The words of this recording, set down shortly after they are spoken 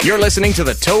You're listening to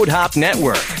the Toad Hop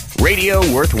Network, radio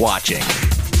worth watching.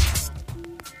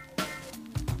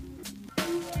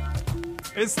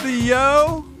 It's the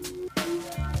Yo.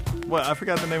 What? I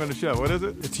forgot the name of the show. What is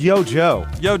it? It's Yo Joe.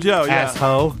 Yo Joe, yeah.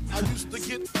 Asshole.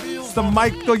 It's the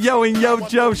Michael Yo and Yo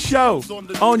Joe show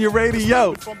on your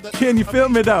radio. Can you feel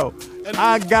me though?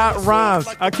 I got rhymes.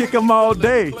 I kick them all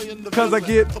day because I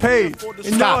get paid. And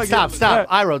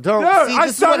Stop. Iro, don't. Dude, See, I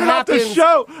this is what started off the happens.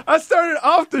 show. I started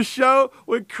off the show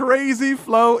with crazy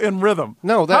flow and rhythm.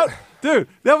 No, that- Dude,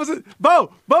 that was it.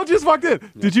 Bo just walked in.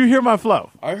 Did you hear my flow?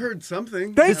 I heard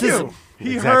something. Thank This you. is-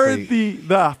 He Exactly. heard the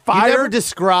You fire. never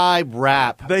describe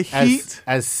rap The heat.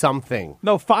 as something.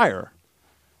 No, fire.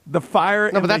 The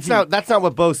fire. No, and but the heat. that's not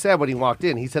what Bo said when he walked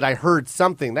in. He said, "I heard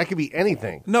something." That could be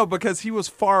anything. No, because he was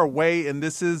far away, and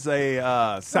this is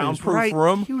a soundproof right,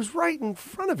 room. He was right in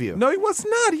front of you. No, he was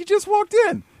not. He just walked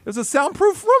in. It's a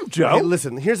soundproof room, Joe. Hey,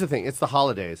 listen, here's the thing. It's the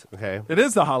holidays, okay? It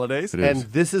is the holidays. And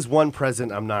this is one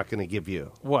present I'm not going to give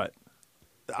you. What?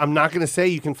 I'm not going to say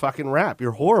you can fucking rap.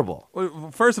 You're horrible.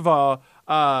 Well, first of all,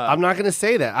 I'm not going to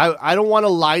say that. I don't want to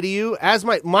lie to you. As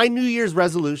my New Year's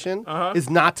resolution is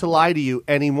not to lie to you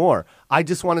anymore. I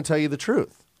just want to tell you the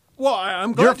truth. well,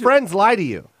 I'm glad Your friends lie to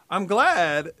you. I'm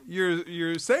glad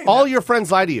you're saying All that. your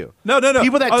friends lie to you. No.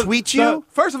 People that tweet you.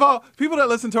 First of all, people that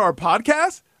listen to our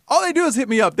podcast, all they do is hit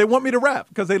me up. They want me to rap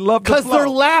because they love the Because flow. they're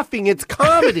laughing. It's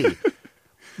comedy.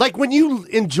 Like when you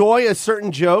enjoy a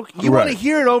certain joke, you want to Right.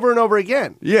 hear it over and over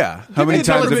again. Yeah. How me many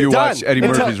until times have it's you done. watched Eddie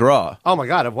Until- Murphy's Raw? Oh my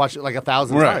God, I've watched it like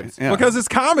 1,000 Right. times. Yeah. because it's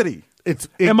comedy. And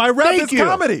And my rap thank is you.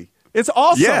 comedy. It's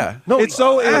awesome. Yeah. No, it's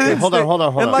so. okay, hold on.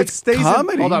 It like It's stays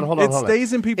comedy. In, Hold on. It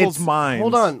stays in people's It's- minds.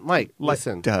 Hold on, Mike.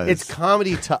 Listen, does. it's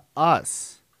comedy to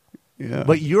us, Yeah.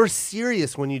 but you're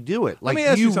serious when you do it. Like me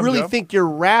ask you something, really Joe. think you're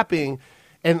rapping,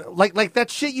 and like that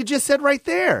shit you just said right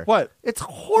there. What? It's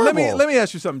horrible. Let me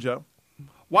ask you something, Joe.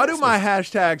 Why do my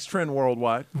hashtags trend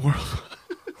worldwide?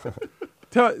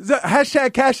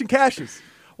 Hashtag cash and cashes.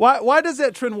 Why does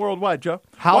that trend worldwide, Joe?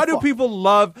 How Why do fa- people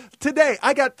love today?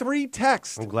 I got 3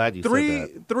 texts. I'm glad you said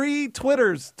that. Three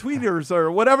tweeters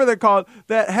or whatever they're called.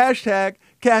 That hashtag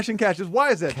cash and cashes. Why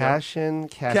is that? Joe? Cash in,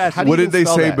 cash. Cash. How do What you did they even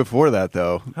spell say that? before that,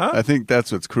 though? Huh? I think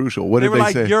that's what's crucial. What They did were they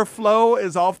like, say? your flow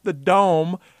is off the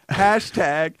dome.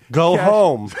 Hashtag Go cash-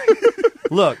 home.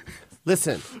 Look,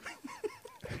 listen.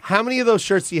 How many of those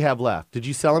shirts do you have left? Did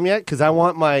you sell them yet? Because I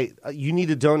want my. You need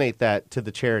to donate that to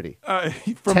the charity.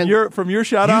 From 10 your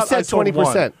shout You out, said I sold 20%.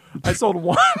 one. I sold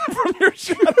one from your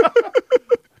shout out.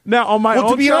 Now on my Well,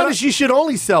 own to be shout honest, out, you should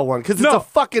only sell one because it's No. a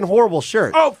fucking horrible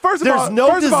shirt. oh, first of There's all, no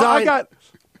first of all, I design. got.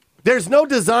 There's no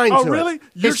design Oh, to really? it.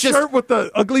 Your It's just shirt with the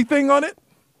ugly thing on it?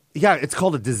 yeah, it's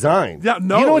called a design. Yeah,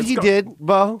 no, You know what it's he co- did,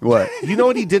 Bo? What? You know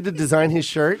what he did to design his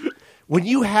shirt? When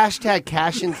you hashtag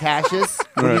cash and cashes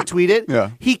when you Right. tweet it, Yeah.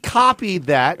 he copied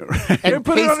that and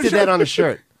put it on a pasted that shirt. on a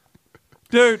shirt.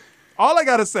 Dude, all I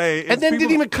gotta say is And then people-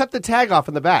 didn't even cut the tag off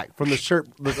in the back from the shirt,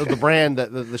 the brand,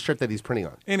 the shirt that he's printing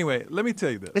on. Anyway, let me tell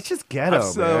you this. It's just ghetto,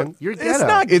 So- man. You're ghetto. It's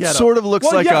not It ghetto. sort of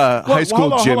looks like a high school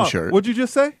hold on, gym hold on. shirt. What'd you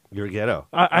just say? You're ghetto.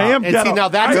 I am and ghetto. see, now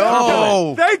that's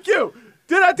Oh. Thank you.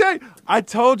 Did I tell you? I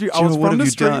told you I Joe, was what from the have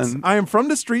you streets. done? I am from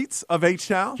the streets of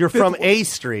H-Town. You're Fifth from Wa- A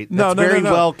Street. That's No, very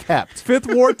no. well kept. Fifth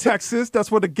Ward, Texas.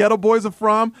 That's where the ghetto boys are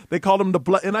from. They call them the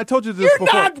blood. And I told you this You're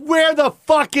before. not where the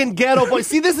fucking ghetto boys.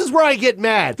 See, this is where I get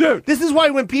mad. Dude. This is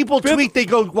why when people tweet, they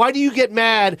go, why do you get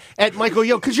mad at Michael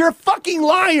Yo? Because you're a fucking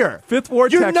liar. Fifth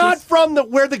Ward, You're Texas. not from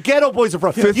where the ghetto boys are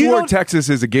from. Fifth You Ward, don't- Texas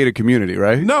is a gated community,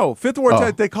 right? No, Fifth Ward.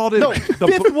 Oh. They called it. No, the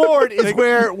Fifth Ward is they-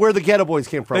 where the ghetto boys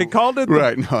came from. They called it.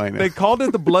 Right, no, I know. They called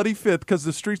it the Bloody Fifth because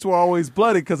the streets were always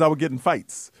bloody because I would get in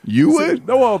fights. You would?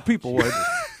 No, well, people would.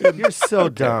 You're so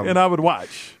dumb. And I would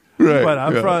watch. Right, But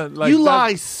I'm yeah. from. Like, you that-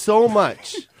 lie so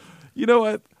much. You know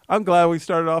what? I'm glad we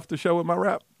started off the show with my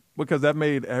rap because that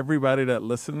made everybody that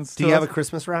listens Do to you have a us-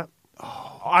 Christmas rap?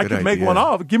 I Good can make idea. one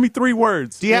off. Give me 3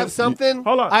 words. Do you have something?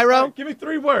 Hold on. Iro? All right, give me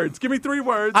 3 words. Give me 3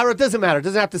 words. Iro, it doesn't matter. It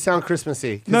doesn't have to sound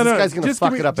Christmassy. 'Cause no, this no. guy's going to just fuck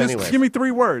give me, it up just anyway. Give me 3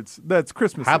 words. That's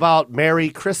Christmas. How about Merry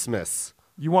Christmas?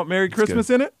 You want Merry Christmas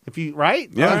in it? If you right?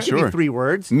 Yeah, Give me sure. 3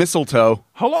 words. Mistletoe.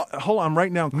 Hold on. I'm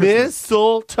right now. Christmas.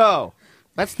 Mistletoe.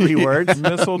 That's 3 words.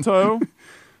 Mistletoe.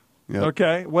 Yep.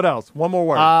 Okay. What else? One more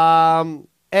word.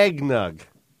 Eggnog.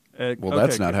 Well,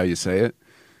 that's not how you say it.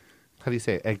 How do you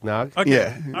say it? Eggnog? Okay.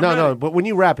 Yeah. I'm No, ready. no. But when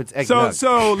you rap, it's eggnog.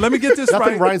 So let me get this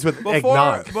Nothing right. rhymes with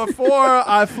eggnog. Before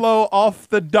I flow off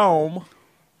the dome,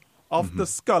 off Mm-hmm. the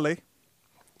Scully.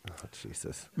 Oh,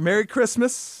 Jesus. Merry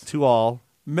Christmas, To all.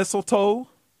 mistletoe,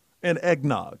 and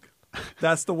eggnog.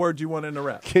 That's the word you want in the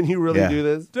rap. Can you really Yeah. do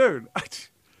this? Dude,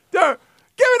 give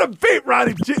me gonna beat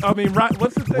Ronnie G. I mean,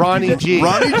 what's his name? Ronnie G.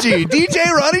 Ronnie G. DJ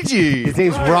Ronnie G. His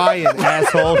name's Ryan,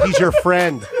 asshole. He's your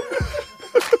friend.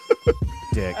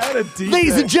 Dick.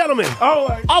 Ladies and gentlemen,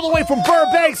 all the way from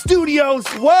Burbank Studios.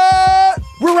 What?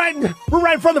 We're right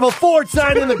in front of a Ford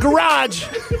sign in the garage.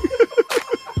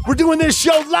 We're doing this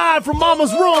show live from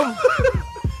Mama's room.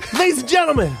 Ladies and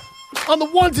gentlemen, on the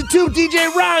 1 to 2,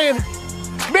 DJ Ryan.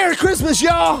 Merry Christmas,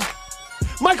 y'all.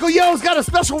 Michael Yo's got a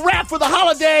special rap for the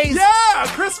holidays. Yeah,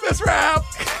 Christmas rap.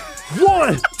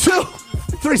 1, 2,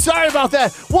 3. Sorry about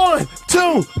that. 1,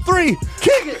 2, 3.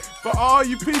 Kick it. For all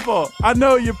you people, I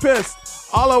know you're pissed.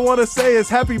 All I want to say is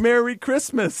Happy Merry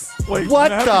Christmas. Wait, What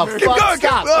the fuck?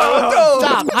 Stop.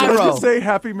 Stop. Did I Iro. just say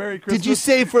Happy Merry Christmas? Did you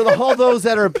say for all those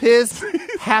that are pissed,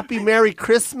 Happy Merry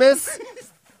Christmas?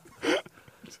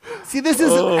 See, this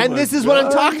is what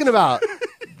I'm talking about.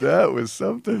 That was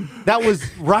something. That was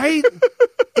right.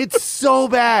 It's so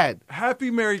bad.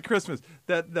 Happy Merry Christmas.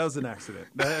 That was an accident.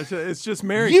 It's just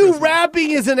Merry You Christmas.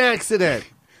 rapping is an accident.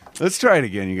 Let's try it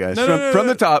again, you guys. No, From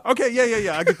the top. Okay,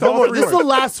 yeah. I get No all more. three This is the words.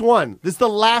 last one. This is the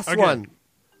last Okay. one.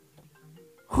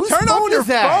 Whose Turn phone off your is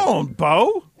that? phone,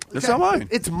 Bo. That's not mine.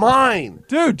 It's mine.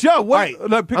 Dude, Joe, what? All right.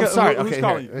 Look, pick I'm up, sorry. Who's Okay,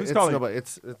 calling here. you? Who's It's calling you? nobody.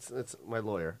 It's my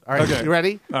lawyer. All right. Okay. You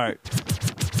ready? All right.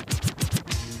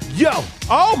 Yo.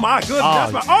 Oh, my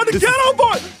goodness. The this Ghetto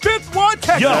Boy. Fifth Ward,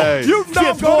 Texas. Yo. You know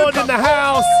I'm Fifth gonna Ward in the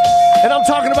house. And I'm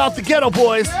talking about the Ghetto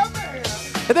Boys.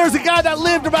 And there's a guy that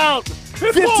lived about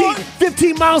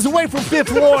 15 miles away from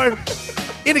Fifth Ward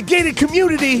in a gated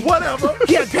community. Whatever.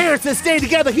 He had parents that stayed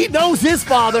together. He knows his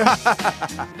father.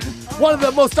 One of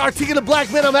the most articulate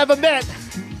black men I've ever met.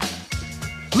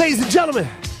 Ladies and gentlemen,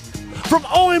 from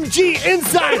OMG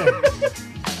Insider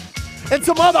and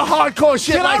some other hardcore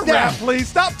shit Can like I that. rap, please?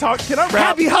 Stop talking. Can I rap?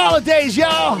 Happy holidays,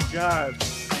 y'all. God.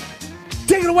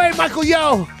 Take it away, Michael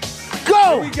Yo. Here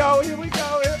Go. we go.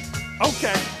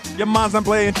 Okay. Your mom's I'm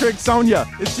playing tricks on ya.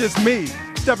 It's just me.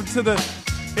 Stepping to the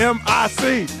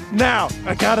MIC. Now,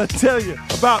 I gotta tell you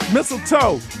about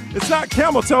mistletoe. It's not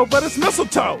camel toe, but it's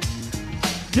mistletoe.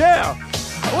 Yeah.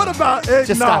 What about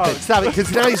eggnog? Just stop it,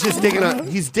 because now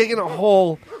he's digging a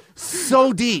hole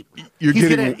so deep. You're He's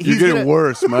getting gonna-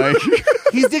 worse, Mike.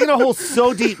 He's digging a hole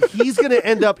so deep, he's gonna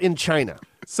end up in China.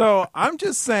 So I'm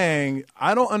just saying,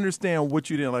 I don't understand what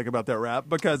you didn't like about that rap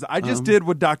because I just did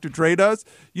what Dr. Dre does.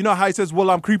 You know how he says, well,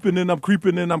 I'm creeping and I'm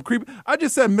creeping and I'm creeping. I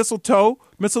just said mistletoe,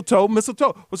 mistletoe,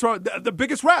 mistletoe. What's wrong? The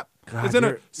biggest rap. God,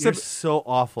 you're so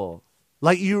awful.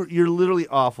 Like you're literally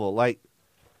awful. Like,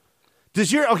 do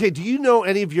you know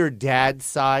any of your dad's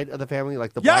side of the family,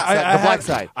 like the black side? The black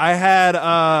side. I had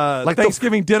Like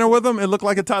Thanksgiving dinner with them. It looked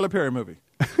like a Tyler Perry movie.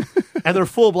 And they're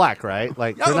full black, right?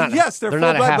 Like they're not. Yes, they're full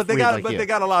not a black, but half-breed like you. they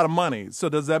got a lot of money. So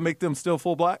does that make them still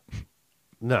full black?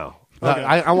 No, Okay.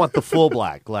 I want the full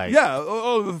black. Like Yeah.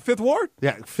 Oh, the Fifth Ward.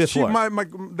 yeah, Fifth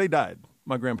Ward. They died.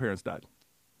 My grandparents died.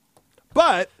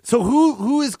 But So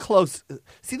who is close?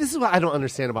 See, this is what I don't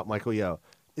understand about Michael Yo.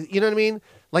 You know what I mean?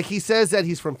 Like he says that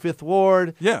he's from Fifth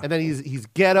Ward, Yeah. and then he's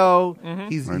ghetto.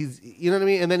 He's you know what I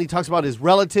mean? And then he talks about his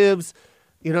relatives.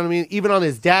 You know what I mean? Even on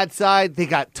his dad's side, they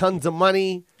got tons of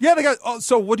money. yeah, they got. Oh,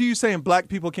 so what are you saying? Black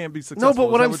people can't be successful? No,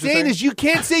 but what I'm saying is you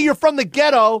can't say you're from the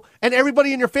ghetto and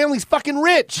everybody in your family's fucking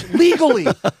rich legally,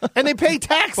 and they pay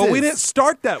taxes. But we didn't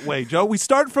start that way, Joe. We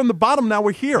started from the bottom. Now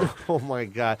we're here. Oh my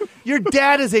God! Your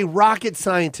dad is a rocket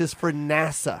scientist for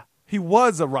NASA. He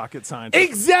was a rocket scientist.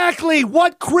 Exactly.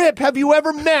 What Crip have you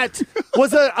ever met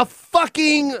was a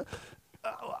fucking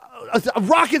a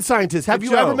rocket scientist? Have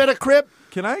you Joe, ever met a Crip?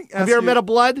 Can I ask Have you ever met a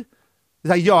Blood? He's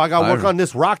like, yo, I got to work don't- on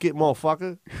this rocket,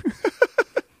 motherfucker.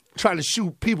 Trying to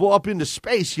shoot people up into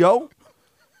space, yo.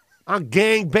 I'm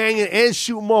gang banging and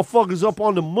shooting motherfuckers up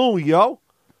on the moon, yo.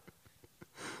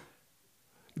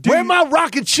 Where my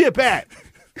rocket ship at?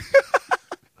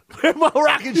 Where my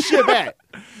rocket ship at?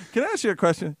 Can I ask you a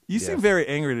question? You seem very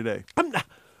angry today. I'm not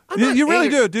You really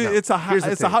angry. do, dude. No, it's here's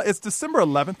the thing. it's December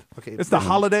 11th. Okay, it's the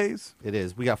holidays. It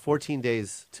is. We got 14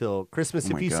 days till Christmas.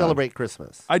 If my you God. celebrate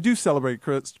Christmas, I do celebrate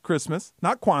Christmas,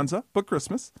 not Kwanzaa, but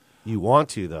Christmas. you want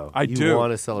to though. I you do.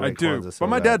 want to celebrate I do, Kwanzaa so but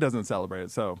my bad. dad doesn't celebrate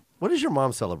it. So What does your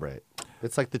mom celebrate?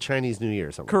 It's like the Chinese New Year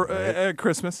or something. right?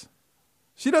 Christmas,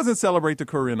 she doesn't celebrate the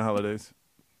Korean holidays.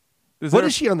 What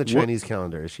is she on the Chinese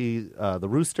calendar? Is she the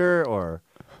rooster or?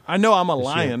 I know I'm a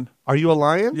lion. Are you a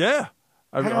lion? Yeah,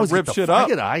 I always rip get shit the, up.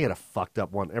 I get a fucked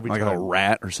up one every Like time. a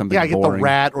rat or something. Yeah, I get boring. the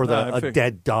rat or I a figured.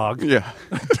 dead dog. Yeah.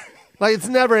 Like it's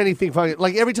never anything funny.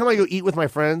 Like every time I go eat with my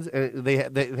friends, and they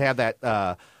have that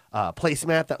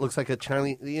placemat that looks like a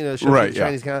Chinese, shows Right, the yeah.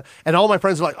 Chinese kind of, and all my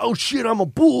friends are like, "Oh shit, I'm a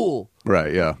bull."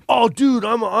 Right. Yeah. Oh dude,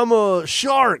 I'm a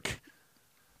shark.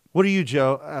 What are you,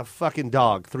 Joe? A fucking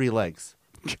dog, 3 legs.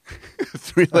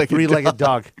 Three-legged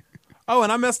dog. Oh,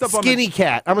 and I messed up on Skinny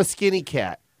cat. I'm a skinny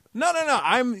cat. No.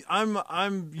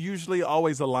 I'm usually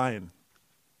always a lion.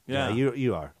 Yeah,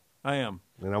 you are. I am.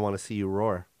 And I want to see you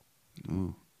roar.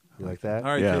 You like that?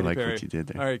 All right, Yeah, I Katy like Perry. what you did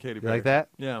there. All right, Katy You Perry. like that?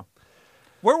 Yeah.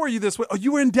 Where were you this week? Oh,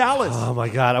 you were in Dallas. Oh my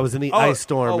God, I was in the ice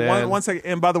storm, man. One second.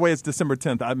 And by the way, it's December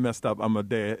 10th. I messed up. I'm a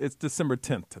day. It's December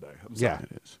 10th today. I'm sorry. Yeah,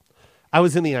 It is. I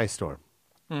was in the ice storm.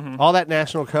 All that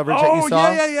national coverage that you Oh,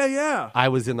 saw. yeah. I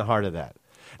was in the heart of that.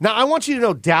 Now I want you to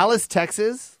know, Dallas,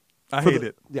 Texas. I hate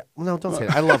it. Yeah, no, don't say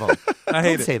that. I love them. I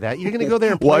hate Don't it. say that. You're going to go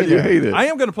there and play Why do you there. hate it? I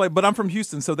am going to play, but I'm from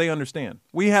Houston, so they understand.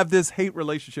 We have this hate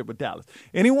relationship with Dallas.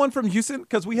 Anyone from Houston?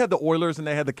 Because we had the Oilers and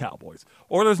they had the Cowboys.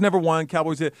 Oilers never won.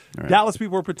 Cowboys did. Right. Dallas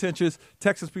people are pretentious.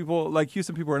 Texas people, like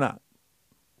Houston people, are not.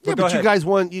 Yeah, go but you ahead. guys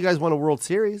won. You guys won a World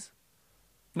Series.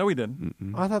 No, we didn't.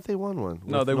 Oh, I thought they won one.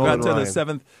 No, with they Nolan got to Ryan. the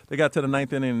seventh. They got to the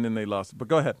ninth inning and then they lost. But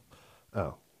go ahead.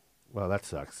 Oh, well, that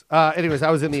sucks. Anyways, I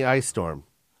was in the ice storm,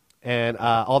 and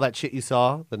all that shit you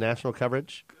saw, the national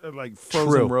coverage. Like frozen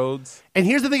True. roads. And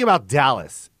here's the thing about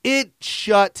Dallas: it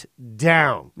shut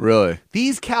down. Really?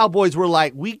 These Cowboys were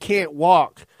like, we can't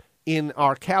walk in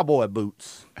our cowboy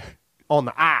boots on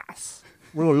the ice.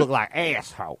 We're gonna look like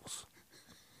assholes.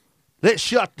 Let's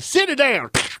shut the city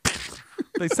down.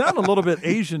 They sound a little bit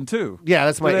Asian too. Yeah,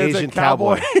 that's my There's a Asian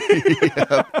cowboy.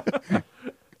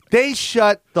 They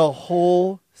shut the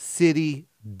whole city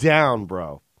down,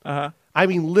 bro. I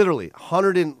mean, literally,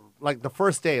 the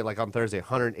first day, like on Thursday,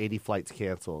 180 flights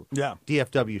canceled. Yeah.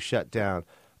 DFW shut down.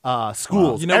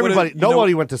 Schools, You know what everybody, it- you know-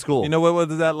 nobody went to school. You know what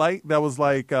was that like? That was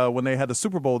like when they had the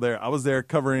Super Bowl there. I was there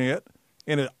covering it,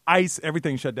 and it ice,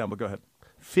 everything shut down. But go ahead.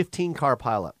 15-car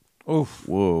pileup. Oof.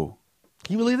 Whoa.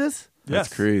 Can you believe this? That's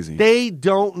Yes. crazy. They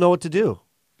don't know what to do.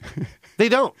 They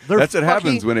don't. That's what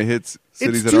happens when it hits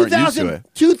cities it's that aren't used to it.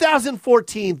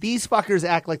 2014. These fuckers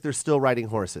act like they're still riding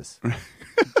horses.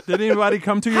 Did anybody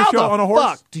come to your How show the on a horse?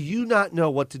 fuck do you not know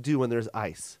what to do when there's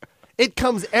ice? It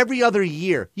comes every other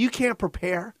year. You can't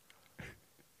prepare.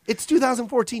 It's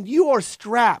 2014. You are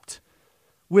strapped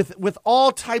with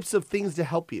all types of things to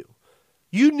help you.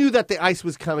 You knew that the ice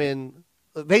was coming.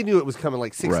 They knew it was coming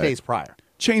like 6 Right. days prior.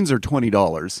 Chains are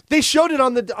 $20. They showed it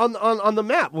on the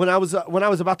map when I was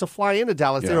about to fly into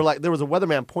Dallas. They Yeah. were like, there was a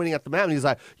weatherman pointing at the map, and he's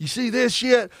like, "You see this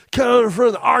shit coming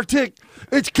from the Arctic?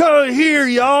 It's coming here,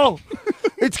 y'all.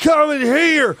 It's coming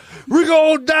here. We're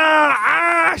gonna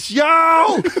die ice,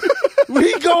 y'all.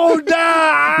 We gonna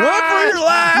die. Run for your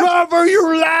lives. Run for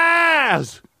your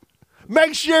lives.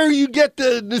 Make sure you get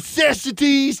the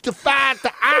necessities to fight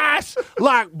the ice,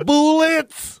 like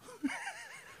bullets."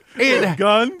 And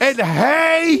Guns? and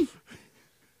hay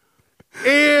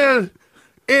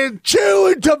and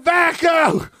chewing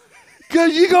tobacco,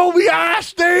 because you're gonna be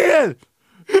iced in,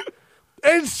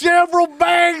 and several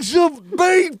bags of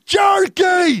beef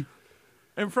jerky.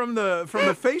 And from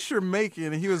the face you're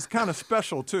making, he was kind of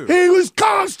special too. He was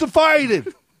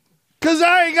constipated because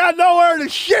I ain't got nowhere to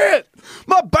shit.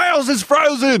 My bowels is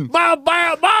frozen.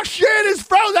 My shit is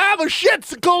frozen. I have a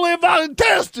shitsicle in my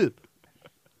intestine.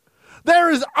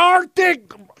 There is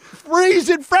Arctic,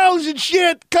 freezing, frozen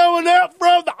shit coming up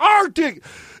from the Arctic.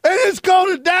 And it's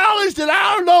going to Dallas, and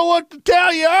I don't know what to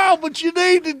tell you all, but you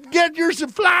need to get your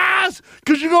supplies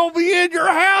because you're going to be in your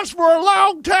house for a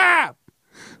long time.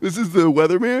 This is the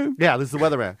weatherman? Yeah, this is the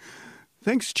weatherman.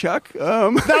 Thanks, Chuck.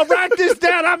 Now write this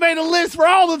down. I made a list for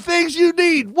all the things you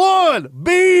need. 1,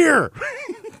 beer.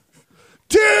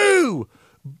 2,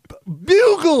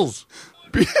 bugles.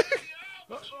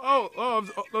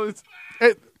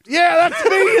 It's, Yeah, that's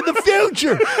me in the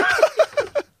future.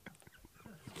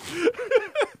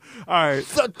 all right.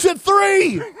 To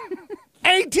 3,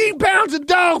 18 pounds of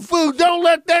dog food. Don't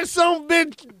let that son of a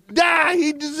bitch die.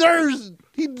 He deserves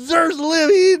to live.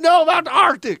 He didn't know about the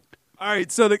Arctic. All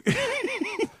right. So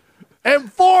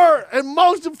And 4, and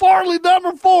most importantly,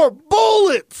 number 4,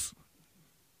 bullets.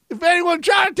 If anyone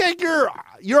try to take your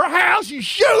house, you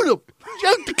shoot them.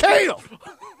 Shoot to kill.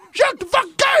 Shoot the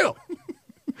fucking kill.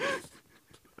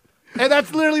 And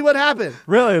that's literally what happened.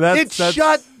 really, It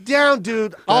shut down,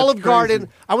 dude. Olive Garden.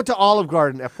 I went to Olive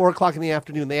Garden at 4:00 in the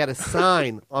afternoon. They had a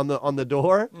sign on the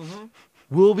door.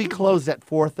 We'll be closed at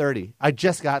 4:30. I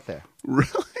just got there. Really?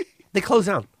 They closed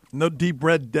down. no deep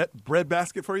bread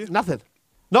basket for you. Nothing.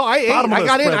 No, I ate. I Bottomless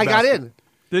got in. bread I got basket. in.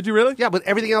 Did you really? Yeah, but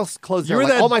everything else closed You down. were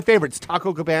Like, that- all my favorites,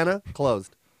 Taco Cabana,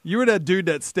 closed. You were that dude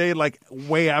that stayed like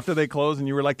way after they closed, and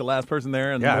you were like the last person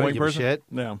there and Yeah, I the don't annoying give a person. shit.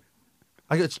 Yeah.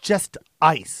 I go, it's just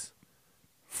ice.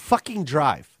 Fucking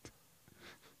drive.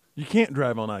 You can't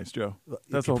drive on ice, Joe.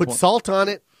 That's the whole Put point. salt on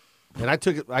it, and I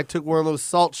took one of those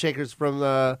salt shakers from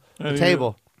the And you-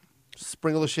 table.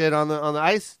 Sprinkle the shit on the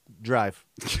ice. Drive.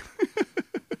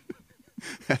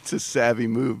 That's a savvy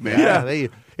move, man. Yeah.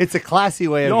 It's a classy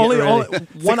way of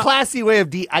it's a classy way of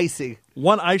de-icing.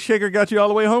 One ice shaker got you all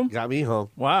the way home? Got me home.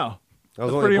 Wow. I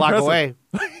was That's only pretty a block impressive.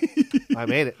 away. I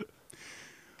made it.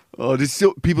 Oh,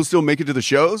 people still make it to the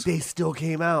shows? They still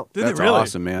came out. Did That's they really?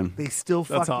 awesome, man. They still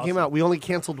That's fucking came awesome. out. We only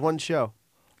canceled one show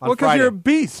on Well, because Friday. you're a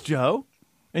beast, Joe,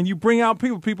 and you bring out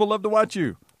people. People love to watch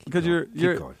you because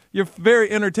going. you're very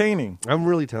entertaining. I'm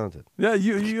really talented. Yeah,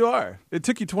 you are. It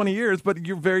took you 20 years, but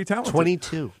you're very talented.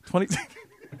 22.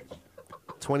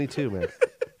 22, man.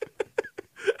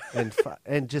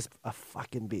 and just a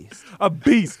fucking beast. a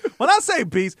beast. When I say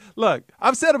beast, look,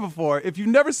 I've said it before. If you've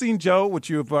never seen Joe, which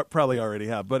you probably already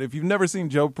have, but if you've never seen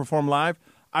Joe perform live,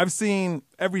 I've seen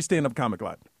every stand-up comic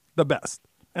live, the best.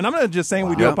 And I'm not just saying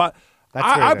we do a pot. That's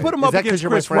I very put him nice. up Is that 'cause against you're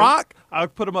my Chris friend? Rock. I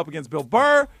put him up against Bill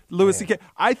Burr, Louis C.K.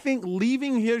 I think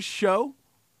leaving his show,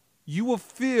 you will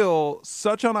feel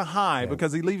such on a high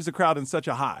because he leaves the crowd in such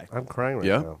a high. I'm crying right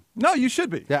Yeah. now. No, you should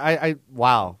be. Yeah,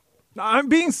 wow. No, I'm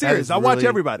being serious. is I watch really-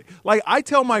 everybody. Like, I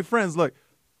tell my friends, look,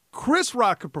 Chris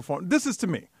Rock could perform. This is to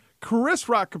me. Chris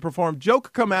Rock could perform. Joe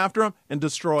could come after him and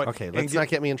destroy. Okay, and let's not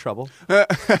get me in trouble. No,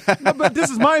 but this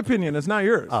is my opinion. It's not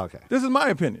yours. Oh, okay. This is my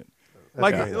opinion.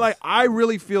 very nice. Like I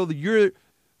really feel that you're.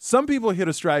 Some people hit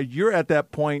a stride. You're at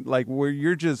that point, like where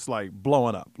you're just like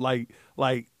blowing up. Like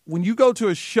when you go to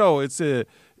a show,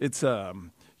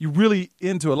 you're really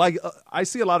into it. Like I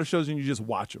see a lot of shows and you just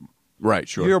watch them. Right,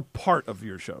 sure. You're part of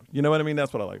your show. You know what I mean?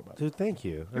 That's what I like about it. Dude, thank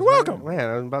you. You're welcome.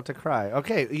 Man, I'm about to cry.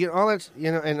 Okay, all that,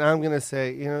 and I'm going to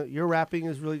say, your rapping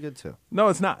is really good too. No,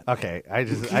 it's not. Okay, I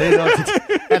didn't know what to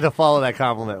do. I had to follow that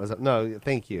compliment. No,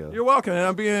 thank you. You're welcome, and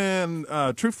I'm being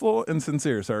truthful and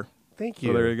sincere, sir. Thank you.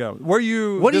 So there you go. Where are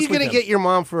you? What are this you going to weekend? get your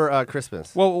mom for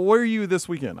Christmas? Well, where are you this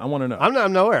weekend? I want to know.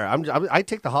 I'm nowhere. I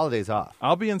take the holidays off.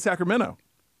 I'll be in Sacramento.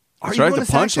 That's you right, going the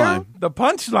to Sacramento? punchline. The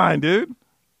Punchline, dude.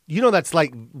 That's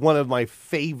like one of my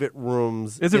favorite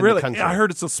rooms. Is it in really? The country. I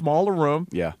heard it's a smaller room.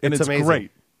 Yeah. and it's amazing.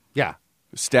 great. Yeah,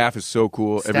 Staff is so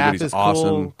cool. Staff Everybody's is awesome.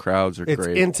 cool. Crowds are it's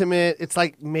great. intimate. It's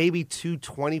like maybe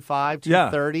 225, Yeah.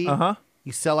 230. Uh-huh.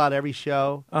 You sell out every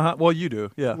show. Well, you do.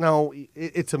 Yeah. No,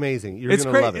 it's amazing. You're It's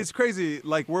gonna love it. It's crazy.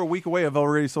 Like we're a week away. I've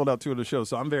already sold out 2 of the shows,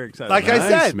 so I'm very excited. Like about I it.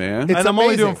 Nice, said, man. it's and I'm only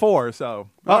amazing. doing 4, so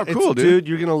Oh, cool, dude.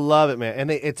 You're gonna love it, man. And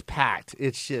it's packed.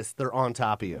 It's just they're on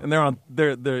top of you. and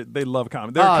they love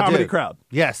comedy. They're a Oh, comedy dude. crowd.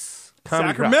 Yes, comedy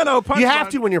Sacramento, crowd. You have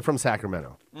punchline. to when you're from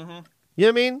Sacramento. Mm-hmm. You know what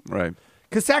I mean? Right.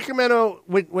 Because Sacramento,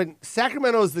 when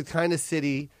Sacramento is the kind of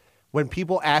city when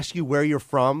people ask you where you're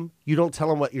from, you don't tell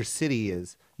them what your city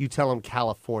is. You tell them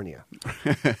California,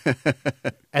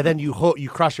 and then you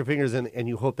cross your fingers and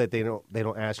you hope that they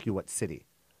don't ask you what city.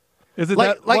 Is it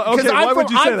Like, that? Well, because okay, why I'm would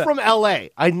you say I'm that? from L.A.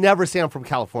 I never say I'm from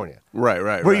California. Right,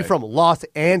 right, Where are right. you from? Los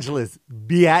Angeles,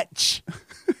 bitch.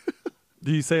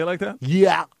 Do you say it like that?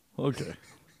 Yeah. Okay.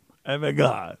 Oh my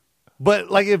God. But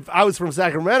like if I was from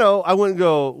Sacramento, I wouldn't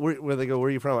go where they go. Where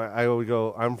are you from? I would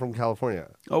go. I'm from California.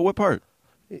 Oh, what part?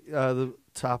 The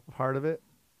top part of it,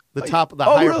 the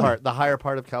oh, higher really? part, the higher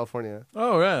part of California.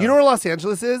 Oh yeah. You know where Los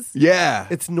Angeles is? Yeah.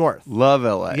 It's north. Love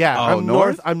LA. Yeah, Oh, I'm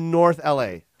north. I'm North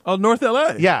LA. Oh, North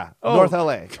LA. Yeah, Oh. North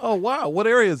LA. Oh wow. What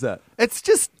area is that? It's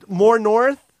just more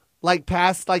north, like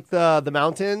past like the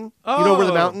mountain. You know where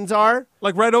the Oh. mountains are,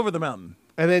 Like right over the mountain.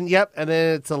 and then and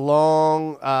then it's a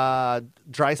long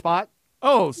dry spot.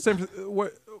 Oh,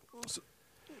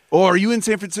 Oh, are you in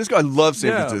San Francisco? I love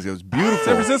San Yeah. Francisco. It's beautiful.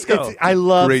 San Francisco. I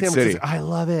love Great San city. Francisco. I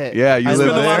love it. Yeah, you I live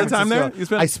love there? A lot San of time there? Francisco. You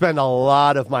spend- I spend a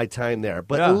lot of my time there,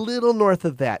 but Yeah. a little north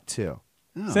of that too.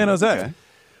 San Jose. Okay.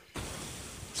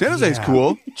 San Jose's Yeah.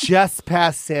 cool. Just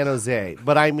past San Jose,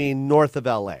 but I mean north of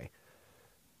LA.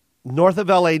 North of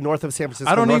LA, north of San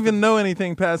Francisco. I don't north even of- know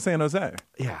anything past San Jose.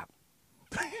 Yeah.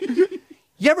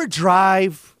 You ever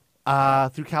drive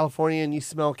through California and you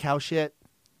smell cow shit?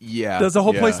 Yeah. Does the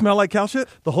whole place yeah. smell like cow shit?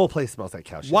 The whole place smells like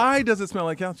cow shit. Why does it smell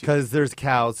like cow shit? Because there's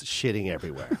cows shitting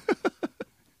everywhere.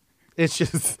 It's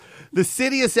just the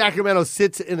city of Sacramento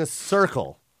sits in a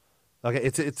circle. Okay,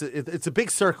 it's a big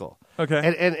circle.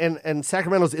 Okay. and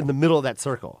Sacramento's in the middle of that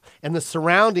circle, and the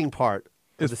surrounding part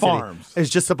of Is the city farms. is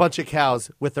just a bunch of cows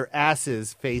with their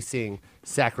asses facing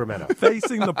Sacramento.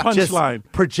 Facing the Just punchline.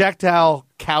 projectile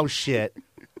cow shit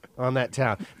on that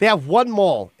town. They have one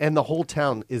mall, and the whole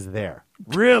town is there.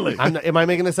 Really? Am I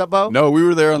making this up, Bo? No, we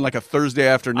were there on like a Thursday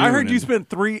afternoon. I heard you and spent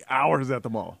 3 hours at the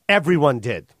mall. Everyone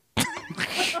did.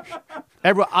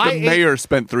 The mayor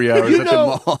spent 3 hours You at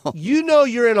know, the mall. you know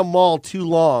you're in a mall too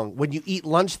long when you eat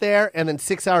lunch there, and then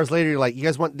 6 hours later you're like, "You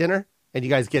guys want dinner?" And you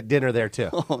guys get dinner there too.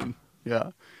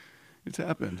 Yeah. It's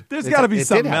happened. There's It- got to it be did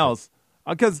something happen. else.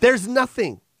 Because There's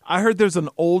nothing. I heard there's an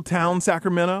Old Town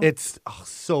Sacramento. It's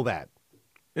so bad.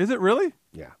 Is it really?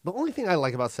 Yeah. The only thing I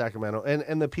like about Sacramento,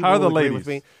 and the people How are who the agree with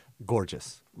ladies? me,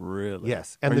 gorgeous. Really?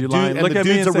 Yes. And Are the you lying? Look at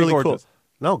me dudes and are say really gorgeous. cool.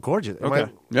 No, gorgeous.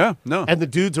 Okay. Yeah, no. And the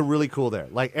dudes are really cool there.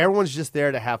 Like everyone's just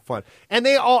there to have fun. And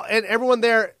everyone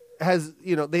there has,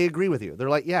 they agree with you. They're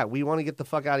like, yeah, we want to get the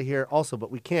fuck out of here also,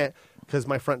 but we can't because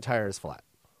my front tire is flat.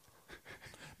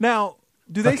 Now,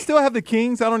 do they still have the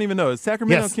Kings? I don't even know. Is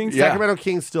Sacramento Yes. Kings? Yeah. Sacramento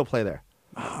Kings still play there.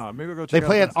 Maybe we'll go They check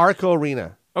play out at Arco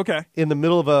Arena. Okay. In the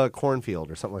middle of a cornfield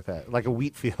or something like that, like a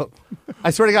wheat field.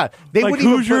 I swear to God, they Like wouldn't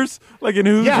even Hoosiers? Like in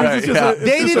Hoosiers? Yeah, It's just yeah.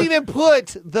 they didn't even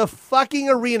put the fucking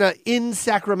arena in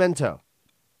Sacramento.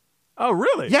 Oh,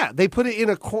 really? Yeah, they put it in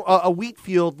a wheat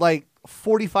field like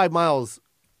 45 miles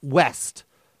west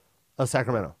of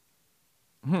Sacramento.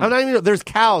 I'm not even. There's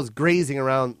cows grazing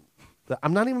around.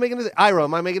 I'm not even making this. Ira,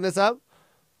 am I making this up?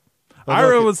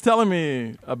 Ira was telling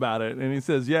me about it, and he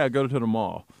says, "Yeah, go to the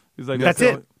mall." He's like, That's the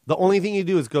it. The only thing you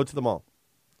do is go to the mall,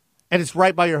 and it's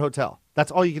right by your hotel.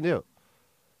 That's all you can do.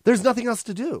 There's nothing else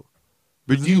to do.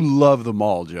 But you love the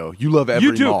mall, Joe. You love every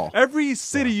You do. mall. Every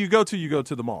city you go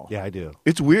to the mall. Yeah, I do.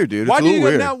 It's weird, dude. Why It's a do you little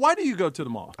weird. now? Why do you go to the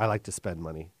mall? I like to spend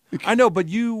money I know, but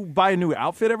you buy a new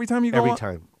outfit every time you go. every on?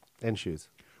 time, and shoes.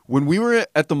 When we were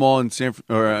at the mall in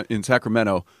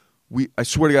Sacramento, I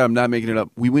swear to God, I'm not making it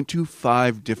up. We went to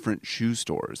 5 different shoe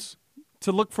stores.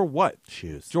 To look for what?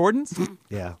 Shoes. Jordans?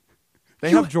 Yeah,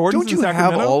 They have Jordans Don't in you have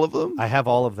Sacramento? all of them? I have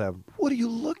all of them. What are you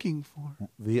looking for?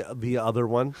 The other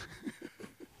one.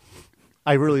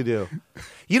 I really do.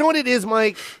 You know what it is,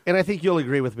 Mike? And I think you'll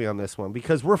agree with me on this one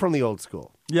because we're from the old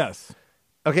school. Yes.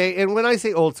 Okay, and when I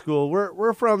say old school,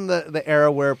 we're from the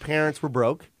era where parents were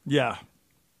broke, Yeah.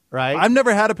 right? I've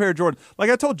never had a pair of Jordans. Like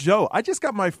I told Joe, I just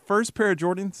got my first pair of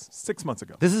Jordans 6 months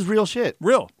ago. This is real shit.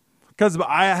 Real. Because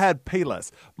I had Payless.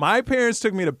 My parents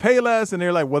took me to Payless, and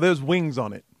they're like, well, there's wings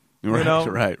on it. You Right, know?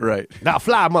 right. Now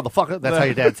fly, motherfucker. That's how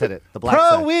your dad said it. The black Pro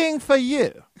side. wing for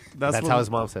you. That's how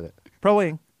his mom said it. Pro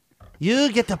wing.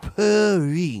 You get the pro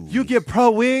wing. You get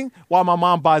pro wing while my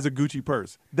mom buys a Gucci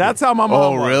purse. That's how my mom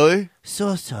Oh, was. really?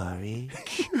 So sorry.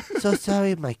 So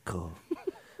sorry, Michael.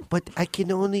 But I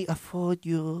can only afford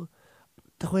you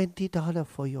 $20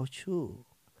 for your shoe.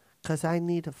 Because I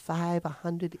need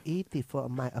 $580 for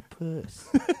my purse.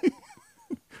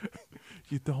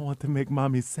 You don't want to make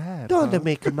mommy sad. Don't huh?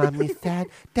 make mommy sad.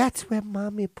 That's where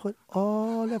mommy put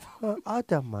all of her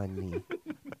other money.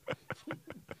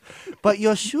 But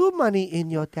your shoe money in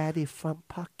your daddy front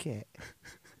pocket.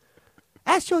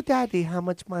 Ask your daddy how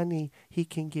much money he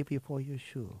can give you for your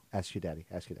shoe. Ask your daddy.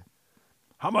 Ask your dad.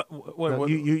 How much? No,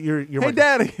 you're Hey, my-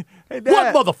 Daddy. Hey,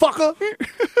 Dad. What, motherfucker?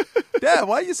 Dad,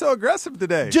 why are you so aggressive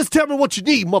today? Just tell me what you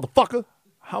need, motherfucker.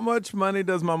 How much money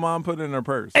does my mom put in her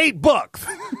purse? $8.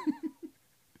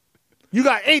 You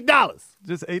got $8.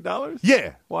 Just $8?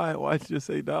 Yeah. Why just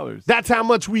 $8? That's how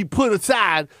much we put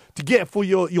aside to get for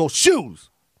your shoes.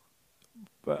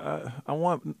 But I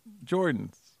want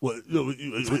Jordans. Well,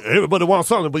 everybody wants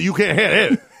something, but you can't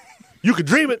have it. You can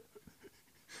dream it.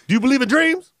 Do you believe in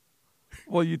dreams?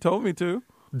 Well, you told me to.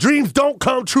 Dreams don't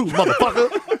come true, motherfucker.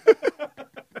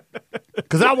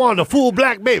 Because I wanted a full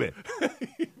black baby. I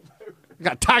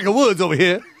got Tiger Woods over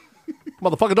here.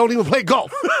 Motherfucker don't even play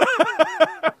golf.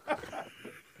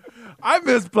 I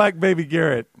miss Black Baby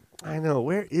Garrett. I know.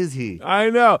 Where is he? I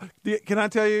know. Can I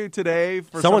tell you today?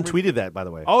 For Someone some reason- tweeted that, by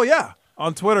the way. Oh, yeah.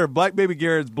 On Twitter, Black Baby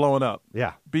Garrett's blowing up.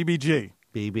 Yeah. BBG.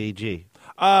 BBG.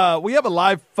 We have a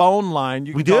live phone line.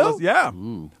 You can We call do? us. Yeah.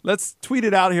 Let's tweet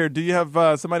it out here. Do you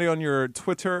have somebody on your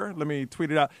Twitter? Let me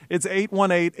tweet it out. It's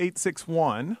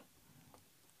 818-861-7493.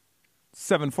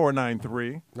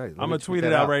 Nice. Let I'm me going to tweet tweet that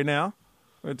it out out. right now.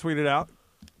 I'm going to tweet it out.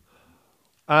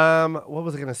 What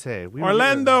was I going to say?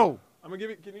 Orlando. I'm going to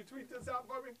give you. Can you tweet this out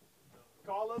for me?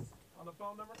 Call us on the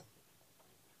phone number.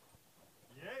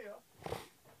 Yeah.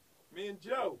 Me and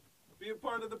Joe. Be a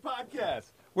part of the podcast.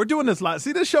 We're doing this live.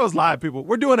 See, this show is live, people.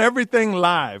 We're doing everything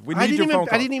live. We need your phone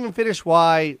call. I didn't even finish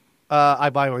why I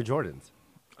buy my Jordans.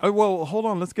 Oh, well, hold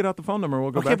on. Let's get out the phone number.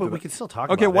 We'll go Okay, back but to we that. can still talk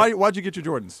Okay, about it. why'd you get your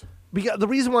Jordans? Because the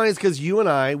reason why is because you and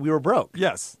I, we were broke.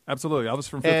 Yes, absolutely. I was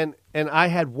from Fifth. And I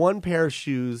had one pair of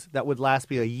shoes that would last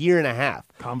me a year and a half.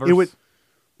 Converse? It was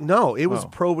Oh.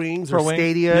 Pro Wings Pro or Wing?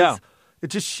 Stadias. Yeah.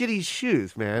 It's just shitty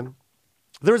shoes, man.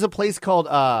 There was a place called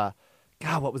God,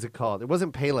 what was it called? It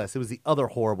wasn't Payless. It was the other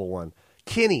horrible one.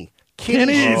 Kenny Shoe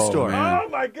Kenny's? Store. man. Oh,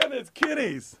 my goodness.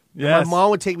 Kitties. And Yes. my mom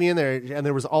would take me in there, and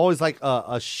there was always like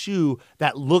a shoe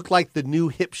that looked like the new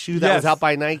hip shoe that was Yes. out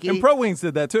by Nike. And Pro Wings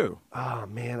did that, too. Oh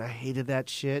man, I hated that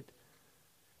shit.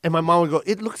 And my mom would go,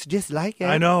 "It looks just like it.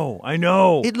 I know.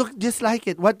 It looks just like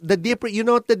it. What the difference? You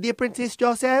know what the difference is,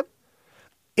 Joseph?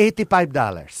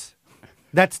 $85.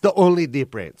 That's the only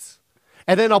difference.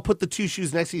 And then I'll put the two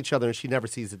shoes next to each other, and she never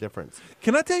sees the difference.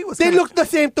 Can I tell you what's They kinda- look the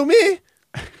same to me.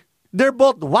 They're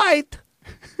both white.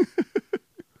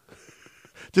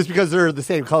 Just because they're the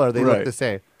same color, they look Right. the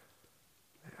same.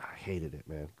 I hated it,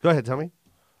 man. Go ahead, tell me.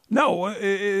 No,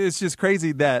 it's just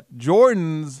crazy that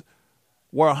Jordans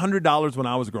were $100 when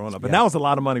I was growing up, and that was a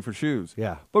lot of money for shoes.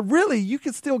 Yeah. But really, you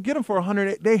can still get them for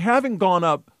 $100. They haven't gone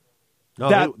up. No,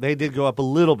 That- they did go up a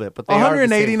little bit, but they are the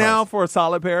 180 same now price. for a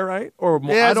solid pair, right? Or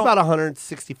more. Yeah, I it's don't- about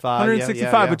 165.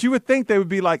 165. Yeah. But you would think they would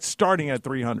be like starting at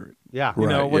 300. Yeah. You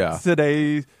know, Right, with yeah.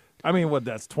 today, I mean,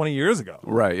 that's 20 years ago.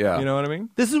 Right, yeah. You know what I mean?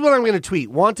 This is what I'm going to tweet.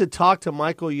 Want to talk to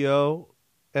Michael Yo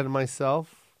and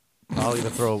myself? I'll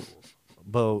even throw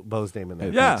Bo's name in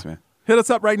there. Yeah. Thanks, man. Hit us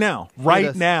up right now. Right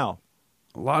us. now.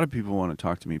 A lot of people want to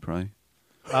talk to me, probably.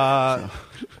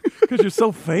 Because you're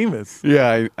so famous.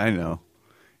 Yeah, I know.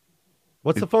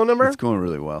 What's the phone number? It's going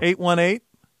really well. 818-861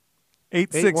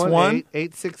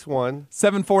 861.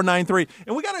 7493.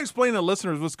 And we got to explain to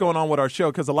listeners what's going on with our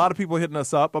show because a lot of people hitting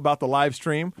us up about the live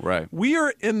stream. Right. We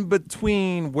are in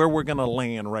between where we're going to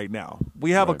land right now.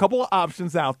 We have a couple of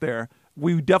options out there.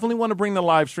 We definitely want to bring the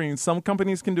live stream. Some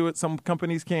companies can do it, some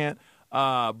companies can't.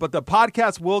 But the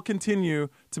podcast will continue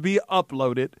to be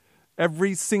uploaded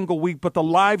every single week. But the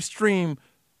live stream,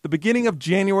 the beginning of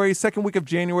January, second week of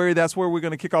January, that's where we're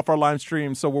going to kick off our live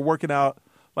stream. So we're working out.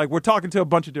 Like, we're talking to a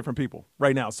bunch of different people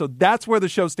right now. So that's where the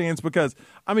show stands because,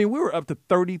 I mean, we were up to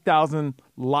 30,000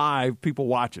 live people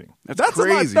watching. That's a lot,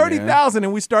 crazy, 30,000.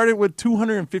 And we started with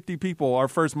 250 people our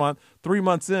first month. 3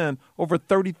 months in, over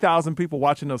 30,000 people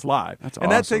watching us live. That's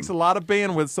and that awesome. takes a lot of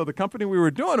bandwidth. So the company we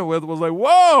were doing it with was like,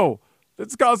 whoa,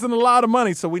 it's costing a lot of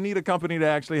money. So we need a company that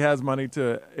actually has money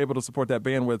to able to support that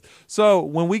bandwidth. So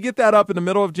when we get that up in the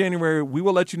middle of January, we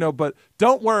will let you know. But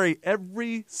don't worry,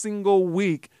 every single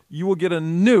week you will get a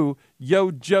new Yo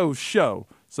Joe show.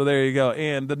 So there you go.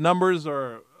 And the numbers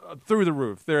are through the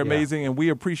roof. They're amazing, and we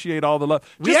appreciate all the love.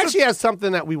 We actually have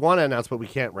something that we want to announce, but we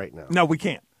can't right now. No, we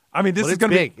can't. I mean, this But is it's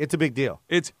going to big. It's a big deal.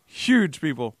 It's huge,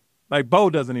 people. Like, Bo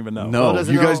doesn't even know. No,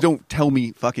 doesn't you guys know. don't tell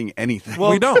me fucking anything.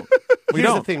 We don't. We Here's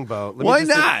don't. the thing, Bo. Let me Why just-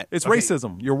 not? It's Okay.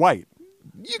 racism. You're white.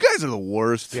 You guys are the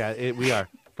worst. Yeah, we are.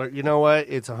 But you know what?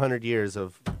 It's 100 years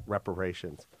of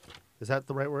reparations. Is that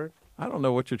the right word? I don't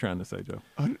know what you're trying to say, Joe.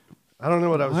 I don't know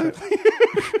what I was saying.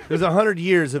 There's 100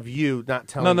 years of you not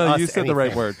telling No, us you said the right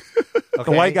anything. word.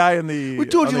 Okay? The white guy in the We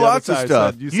told on you the other lots of side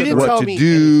stuff. said- you You said didn't the tell What me to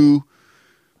do.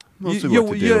 Mostly you,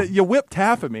 what to you, do. you whipped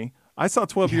half of me. I saw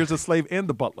 12 Years a Slave and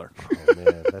The Butler. Oh,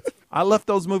 man, that's I left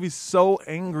those movies so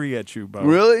angry at you, Bo.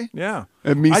 Really? Yeah.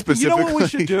 And me You know what we specifically?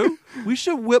 should do? We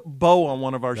should whip Bo on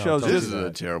one of our shows. don't This Just is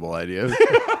a terrible idea.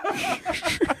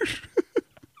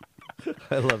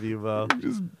 I love you, Bo.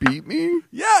 Just beat me?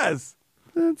 yes.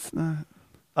 That's not.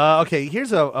 Okay,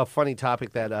 here's a funny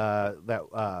topic that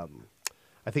I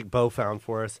think Bo found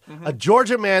for us. A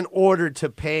Georgia man ordered to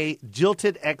pay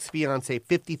jilted ex-fiance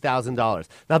 $50,000.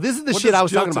 Now, this is the What shit does I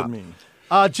was talking jilted about. mean?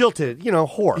 Jilted,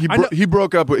 whore. He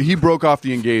broke up. He broke off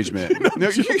the engagement.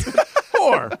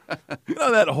 Whore. You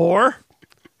know that whore?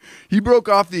 He broke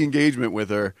off the engagement with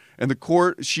her, and the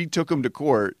court. She took him to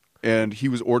court, and he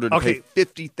was ordered to Okay. pay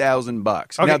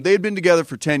 $50,000. Okay. Now they'd been together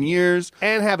for 10 years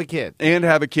and have a kid. and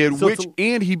have a kid, So it's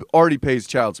and he already pays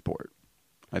child support.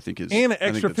 I think is And an I think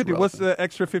extra that's 50. What's relevant. the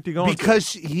extra 50 going to? Because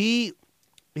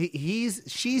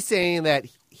she's saying that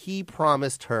he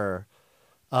promised her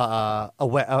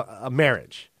a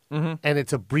marriage, and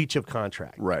it's a breach of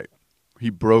contract. Right? He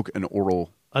broke an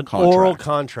oral contract. Oral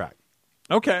contract.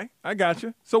 Okay, I got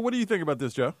you. So what do you think about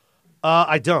this, Joe?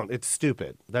 I don't. It's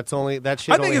stupid. That shit.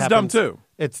 I think only it's dumb happens- too.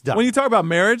 It's dumb. When you talk about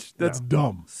marriage, that's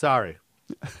dumb. Sorry,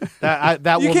 that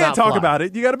You will can't not talk fly. about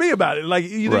it. You got to be about it. Like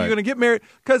either Right. you're going to get married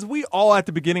because we all at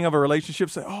the beginning of a relationship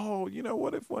say, "Oh, you know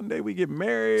what? If one day we get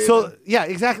married, So yeah,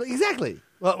 exactly.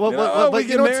 Well, you know, we you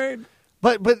get know what's- married."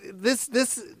 But this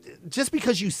just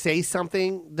because you say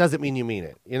something doesn't mean you mean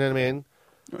it. You know what I mean?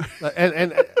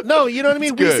 and no, you know what I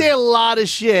mean. We good. say a lot of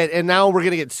shit, and now we're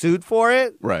gonna get sued for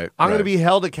it. Right, I'm gonna right. be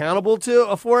held accountable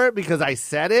for it because I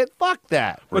said it. Fuck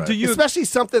that. But do you- especially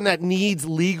something that needs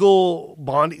legal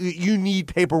bond? You need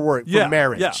paperwork for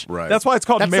marriage. Yeah, Right. That's why it's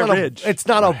called That's marriage. it's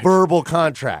not a verbal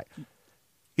contract.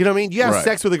 You know what I mean? You have Right.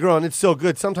 sex with a girl and it's so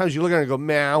good. Sometimes you look at her and go,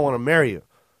 "Man, I want to marry you."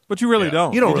 but you really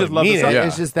don't. You don't just really love mean the it. sex. Yeah.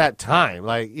 It's just that time.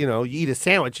 Like, you eat a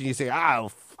sandwich and you say, "Oh,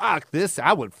 fuck this.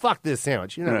 I would fuck this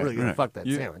sandwich." You're not Right, really going right. to fuck that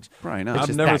You- sandwich. Probably not. It's I've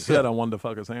just never that said good. I wanted to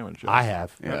fuck a sandwich. Joe. I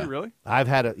have. Yeah. Have you really? I've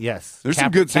had a, yes. There's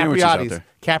some good sandwiches out there.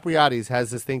 Capriati's has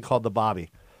this thing called the Bobby.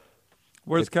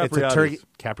 Where's It's a Capriati's? turkey.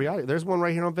 Capriati. There's one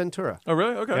right here on Ventura. Oh,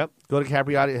 really? Okay. Yep. Go to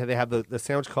Capriati. They have the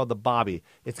sandwich called the Bobby.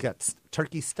 It's got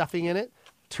turkey stuffing in it,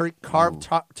 carved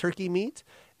turkey meat,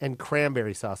 and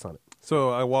cranberry sauce on it. So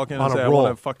I walk in and On a say, I roll.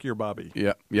 want to fuck your Bobby.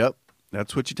 Yep.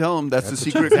 That's what you tell them. That's the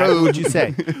secret Exactly code. what you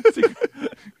say.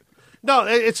 No,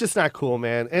 it's just not cool,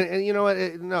 man. And you know what?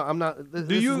 No, I'm not.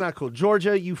 This is not cool.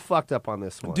 Georgia, you fucked up on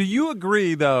this one. Do you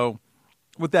agree, though,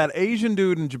 with that Asian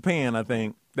dude in Japan, I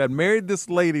think, that married this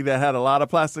lady that had a lot of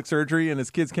plastic surgery and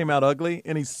his kids came out ugly,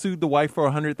 and he sued the wife for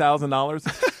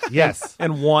 $100,000 Yes.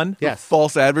 and won? Yes.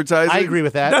 False advertising. I agree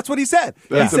with that. That's what he said.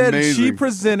 That's he said she amazing.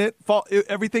 presented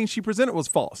everything she presented was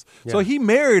false. So he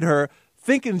married her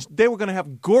thinking they were going to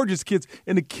have gorgeous kids,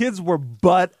 and the kids were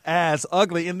butt-ass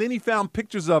ugly. And then he found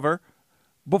pictures of her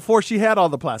before she had all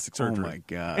the plastic surgery. Oh, my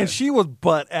God. And she was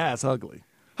butt-ass ugly.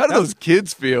 How do those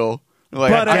kids feel?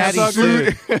 Like, Butt-ass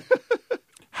Daddy ugly.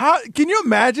 How can you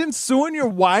imagine suing your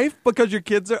wife because your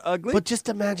kids are ugly? But just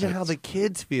imagine how the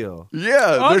kids feel. yeah,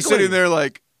 Ugly. they're sitting there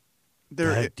like,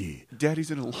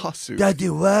 Daddy's in a lawsuit. Daddy,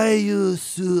 why you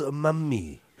sue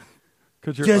mommy?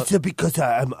 'Cause you're Just because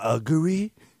I'm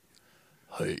ugly?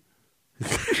 Hey.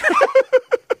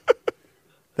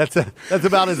 That's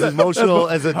about as emotional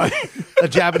as a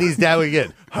Japanese dad would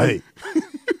get. Hey,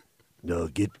 no,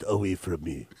 get away from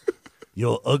me.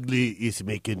 Your ugly is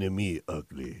making me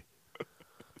ugly.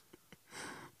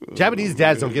 Japanese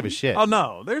dads don't give a shit. Oh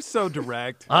no, they're so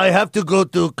direct. I have to go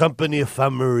to company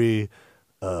family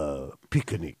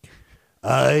picnic.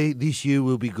 I this year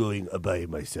will be going by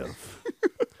myself.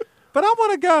 But I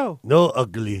want to go. No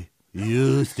ugly.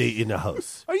 You stay in the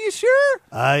house. Are you sure?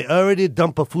 I already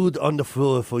dump a food on the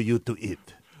floor for you to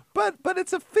eat. But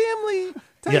it's a family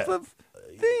type Yeah. of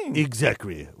thing.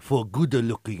 Exactly. For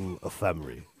good-looking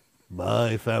family.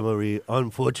 My family,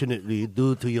 unfortunately,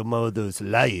 due to your mother's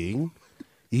lying,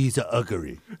 is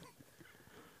ugly.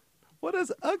 What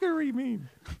does uggery mean?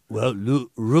 Well,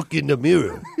 look in the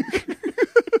mirror.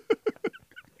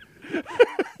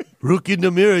 Look in the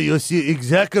mirror, you'll see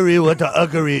exactly what the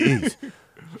ugly is.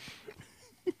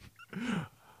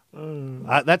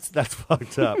 That's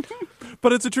fucked up.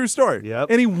 But it's a true story.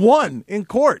 Yep. And he won in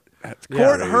court. That's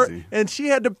Court crazy. hurt, and she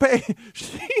had to pay.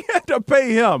 She had to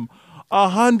pay him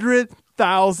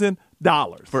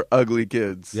 $100,000 For ugly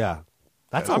kids. Yeah.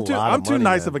 That's a I'm lot too. of I'm too money,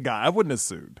 nice man. of a guy. I wouldn't have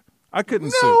sued. I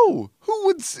couldn't sue. No. Who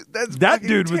would? That's That fucking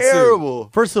dude would sue. terrible.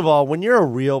 First of all, when you're a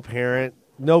real parent,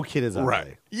 no kid is ugly.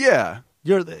 Right. Yeah.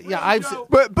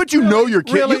 But you know your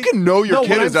kid. Really? You can know your No,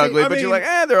 kid what is I'm ugly, saying- but I you're mean,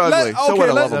 like, they're ugly. So what?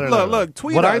 I love them. Look,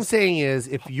 tweet What us. I'm saying is,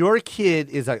 if your kid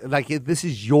is this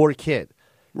is your kid,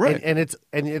 Right. and it's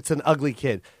an ugly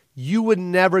kid, you would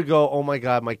never go, oh my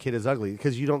god, my kid is ugly,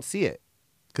 because you don't see it,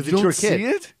 because You it's your don't kid. see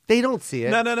it? They don't see it.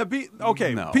 No.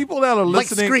 Okay, No. people that are Like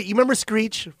listening. Screech. You remember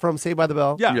Screech from Saved by the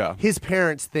Bell? Yeah. Yeah. His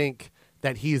parents think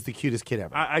that he's the cutest kid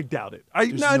ever. I doubt it.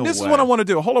 no This is way. what I want to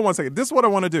do. Hold on one second. This is what I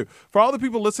want to do. For all the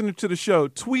people listening to the show,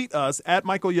 tweet us at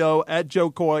Michael Yo, at Joe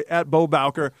Coy, at Bo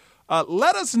Bowker.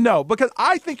 Let us know, because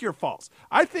I think you're false.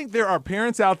 I think there are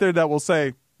parents out there that will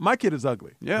say, my kid is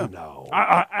ugly. Yeah. no.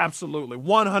 Absolutely.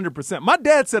 100%. My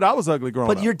dad said I was ugly growing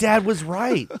But up. your dad was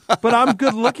right. But I'm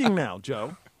good looking now,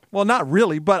 Joe. Well, not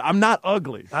really, but I'm not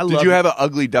ugly. Did you have an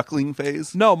ugly duckling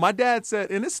phase? No, my dad said,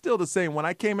 and it's still the same. When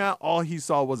I came out, all he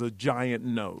saw was a giant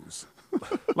nose.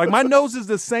 Like, my nose is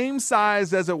the same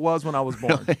size as it was when I was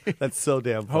born. That's so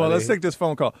damn funny. Hold on, let's take this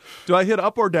phone call. Do I hit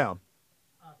up or down?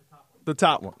 The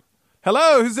top one.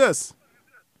 Hello, who's this?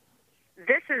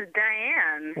 This is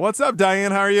Diane. What's up,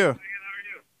 Diane? How are you?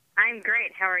 I'm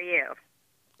great. How are you?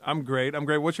 I'm great.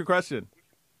 What's your question?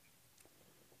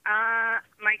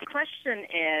 My question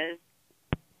is,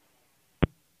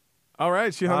 All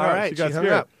right, she hung All up. right, She got she hung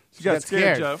scared. up. She got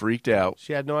scared, Joe. Freaked out.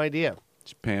 She had no idea.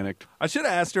 She panicked. I should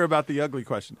have asked her about the ugly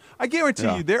question. I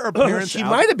guarantee you there are parents She out-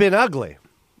 might have been ugly.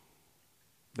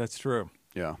 That's true.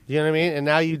 Yeah. You know what I mean? And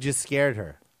now you just scared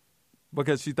her.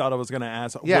 Because she thought I was going to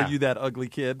ask, Yeah. were you that ugly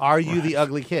kid? Are you the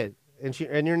ugly kid? And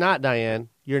you're not, Diane.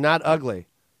 You're not ugly.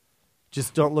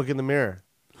 Just don't look in the mirror.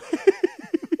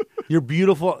 You're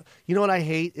beautiful. You know what I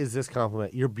hate is this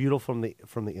compliment. You're beautiful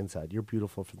from the inside. You're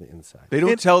beautiful from the inside. They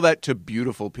don't tell that to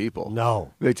beautiful people.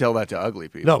 No. They tell that to ugly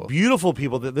people. No, beautiful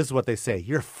people, this is what they say.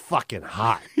 You're fucking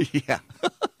hot. Yeah.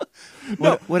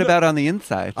 What about on the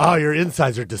inside? Oh, your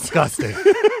insides are disgusting.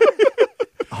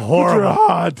 Horrible.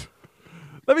 God.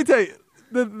 Let me tell you,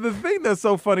 the thing that's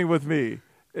so funny with me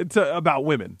about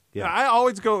women, Yeah. I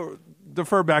always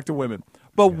defer back to women.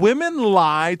 But women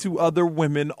lie to other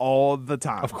women all the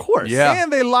time. Of course. Yeah.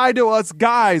 And they lie to us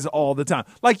guys all the time.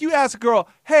 Like, you ask a girl,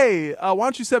 hey, why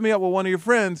don't you set me up with one of your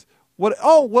friends?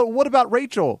 What about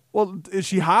Rachel? Well, is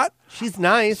she hot? She's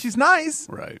nice. She's nice.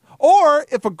 Right. Or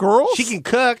if a girl... She can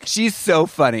cook. She's so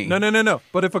funny. No.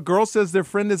 But if a girl says their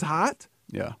friend is hot...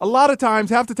 Yeah. A lot of times,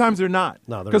 half the times they're not.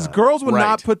 No, they're Because not. girls will Right.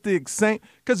 not put the same...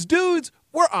 Because dudes,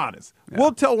 we're honest.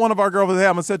 We'll tell one of our girlfriends, hey,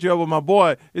 I'm going to set you up with my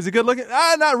boy. Is he good looking?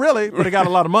 Not really, but he got a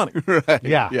lot of money. Right.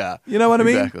 Yeah. Yeah. You know what I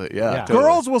mean? Exactly. Yeah. Yeah. Totally.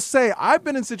 Girls will say, I've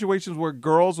been in situations where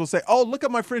girls will say, oh, look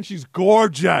at my friend. She's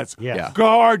gorgeous. Yeah.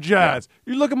 Gorgeous.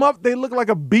 You look them up, they look like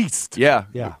a beast. Yeah.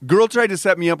 Yeah. Girl tried to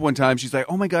set me up one time. She's like,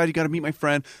 oh my God, you got to meet my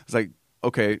friend. I was like,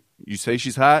 okay, you say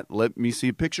she's hot. Let me see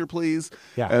a picture, please.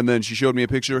 Yeah. And then she showed me a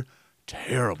picture.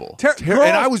 Terrible. Girls-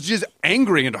 And I was just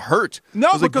angry and hurt. No,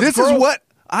 I was like, because this is girls- what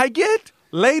I get?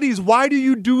 Ladies, why do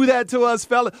you do that to us,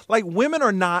 fellas? Like, women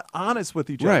are not honest with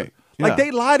each other. Right. Like, Yeah.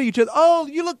 they lie to each other. Oh,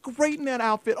 you look great in that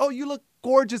outfit. Oh, you look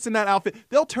gorgeous in that outfit.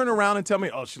 They'll turn around and tell me,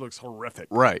 oh, she looks horrific.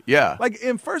 Right. Yeah. Like,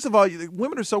 and first of all,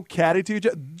 women are so catty to each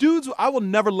other. Dudes, I will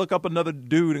never look up another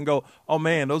dude and go, oh,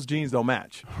 man, those jeans don't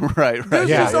match. right. Dudes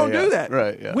Yeah, just don't do that.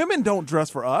 Right. Yeah. Women don't dress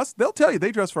for us. They'll tell you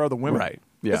they dress for other women. Right.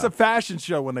 Yeah. It's a fashion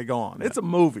show when they go on. It's a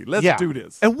movie. Let's Yeah. do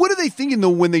this. And what are they thinking, though,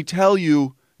 when they tell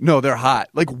you, no, they're hot?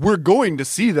 Like, we're going to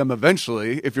see them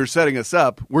eventually. If you're setting us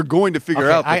up, we're going to figure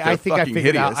Okay, out that I they're think I fucking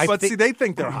figured hideous. out- But see, they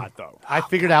think they're hot, though. I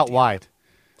figured out why.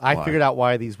 I Why? figured out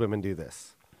why these women do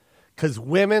this. Because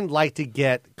women like to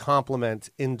get compliments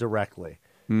indirectly.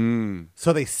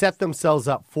 So they set themselves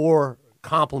up for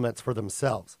compliments for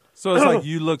themselves. So it's like,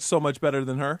 you look so much better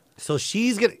than her? So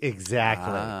she's gonna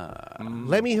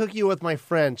Let me hook you with my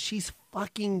friend. She's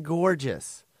fucking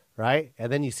gorgeous, right?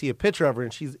 And then you see a picture of her,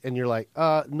 and you're like,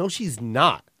 no, she's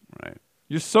not. Right.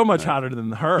 You're so much hotter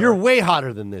than her. You're way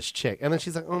hotter than this chick. And then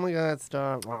she's like, oh my God,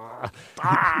 stop.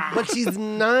 But she's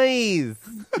nice.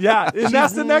 Yeah, and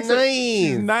that's the next one. nice.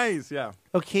 She's nice, yeah.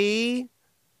 Okay.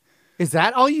 Is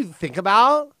that all you think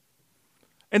about?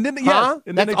 And then, Huh? yeah.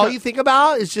 And then That's all you think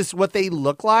about is just what they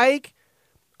look like?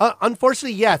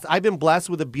 Unfortunately, yes. I've been blessed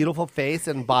with a beautiful face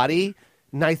and body,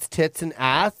 nice tits and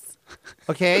ass.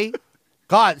 Okay?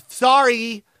 God,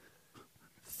 sorry.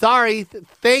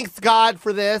 Thanks, God,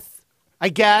 for this, I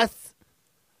guess.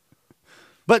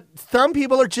 But some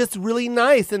people are just really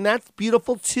nice, and that's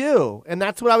beautiful, too. And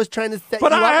that's what I was trying to set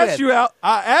But you up with.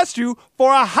 I asked you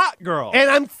for a hot girl. And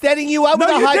I'm setting you up No,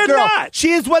 with a you hot did girl. not.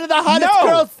 She is one of the hottest No.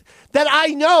 girls that I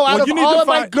know out Well, you of need all to of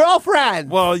my find-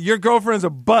 girlfriends. Well, your girlfriends are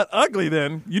butt ugly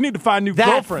then. You need to find new That's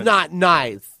girlfriends. not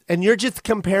nice. And you're just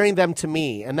comparing them to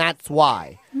me, and that's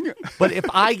why. But if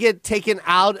I get taken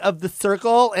out of the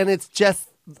circle and it's just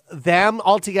them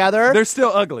all together, They're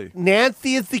still ugly.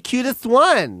 Nancy is the cutest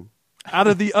one. Out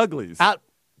of the uglies.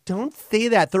 Don't say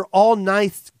that. They're all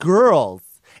nice girls,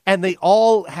 and they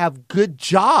all have good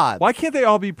jobs. Why can't they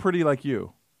all be pretty like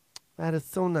you? That is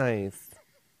so nice.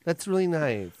 That's really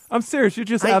nice. I'm serious. You're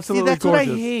just See, absolutely that's gorgeous.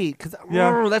 what I hate. Cause,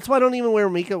 Yeah. that's why I don't even wear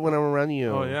makeup when I'm around you.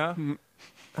 Oh, yeah?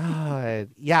 God,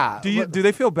 yeah. Do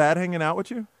they feel bad hanging out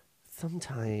with you?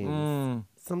 Sometimes.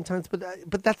 Sometimes,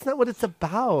 but that's not what it's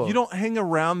about. You don't hang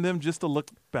around them just to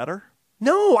look better?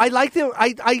 No, I like them.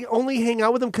 I only hang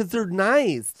out with them because they're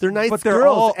nice. They're nice But they're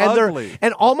girls, all and ugly.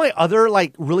 and all my other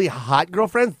like really hot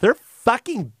girlfriends, they're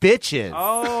fucking bitches.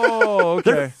 Oh,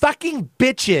 They're okay. fucking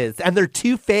bitches, and they're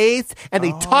two-faced, and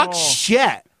they talk Oh.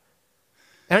 shit.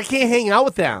 And I can't hang out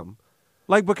with them.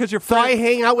 Like, because your So I friend,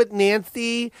 hang out with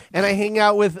Nancy, and I hang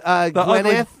out with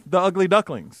Gwyneth. the ugly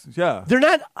ducklings. Yeah. They're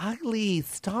not ugly.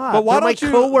 Stop. But why They're don't my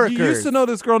you? coworkers. You used to know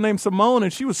this girl named Simone,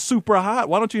 and she was super hot.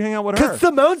 Why don't you hang out with her? Because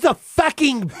Simone's a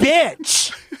fucking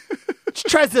bitch. She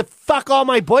tries to fuck all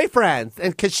my boyfriends,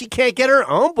 and because she can't get her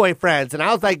own boyfriends. And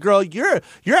I was like, "Girl, you're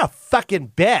a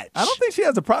fucking bitch." I don't think she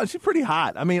has a problem. She's pretty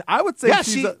hot. I mean, I would say Yeah,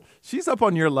 she's up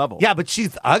on your level. Yeah, but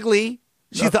she's ugly.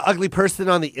 She's the ugly person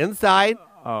on the inside.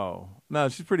 Oh no,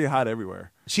 she's pretty hot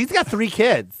everywhere. She's got 3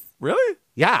 kids. Really?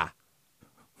 Yeah.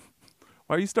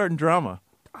 Why are you starting drama?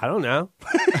 I don't know.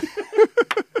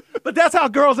 But that's how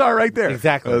girls are right there.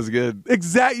 Exactly. That was good.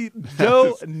 Exactly.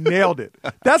 Joe nailed it.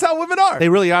 That's how women are. They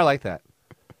really are like that.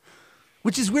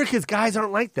 Which is weird because guys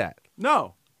aren't like that.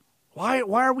 No. Why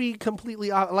are we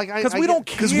completely like? Because we don't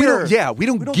care. Because we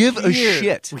don't give a care.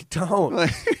 shit. We don't.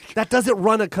 That doesn't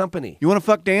run a company. You want to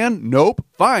fuck Dan? Nope.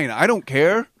 Fine. I don't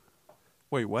care.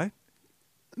 Wait, what?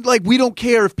 Like, we don't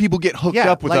care if people get hooked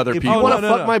up with like, other if people. you want to no,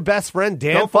 fuck no. my best friend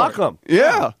Dan, Go for fuck it. him.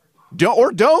 Yeah.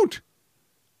 Don't.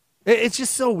 It's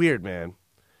just so weird, man.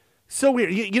 So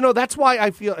weird. You know, that's why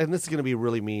I feel, and this is going to be a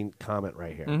really mean comment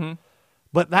right here, Mm-hmm.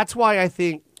 but that's why I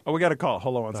think. Oh, we got a call.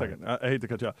 Hold on one second. I hate to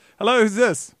cut you off. Hello, who's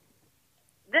this?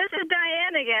 This is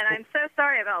Diane again. I'm so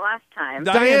sorry about last time.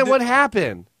 Diane, did- what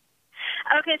happened?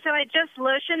 Okay, so I just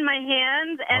lotioned my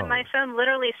hands, and my phone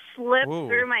literally slipped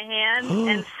through my hand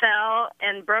and fell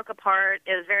and broke apart.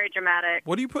 It was very dramatic.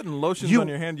 What are you putting lotions on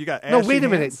your hand? You got ashy No, wait a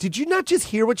minute. hands? Did you not just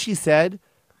hear what she said?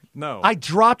 No. I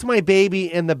dropped my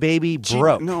baby and the baby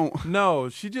broke. No,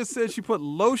 she just said she put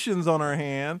lotions on her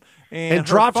hand and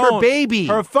dropped her baby.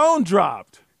 Her phone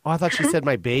dropped Oh, I thought she said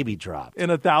my baby dropped. in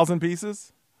 1,000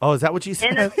 pieces. Oh, is that what she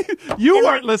said? You And weren't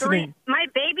like listening. my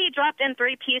baby dropped in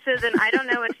 3 pieces, and I don't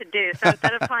know what to do. So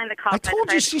instead of calling the cops, I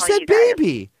told you decided to she call said you guys.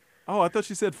 baby. Oh, I thought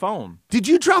she said phone. Did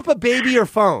you drop a baby or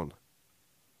phone?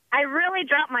 I really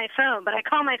dropped my phone, but I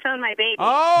call my phone my baby.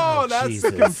 Oh, that's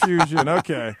Jesus. the confusion.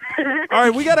 Okay. All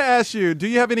right, we got to ask you, do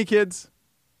you have any kids?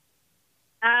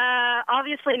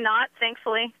 Obviously not,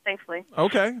 thankfully. Thankfully.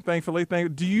 Okay, thankfully.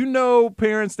 Do you know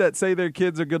parents that say their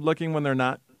kids are good looking when they're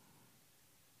not?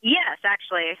 Yes,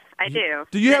 actually, I do.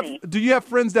 Do you have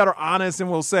friends that are honest and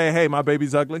will say, "Hey, my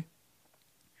baby's ugly"?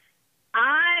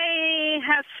 I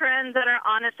have friends that are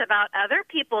honest about other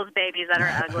people's babies that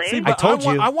are ugly. See, but told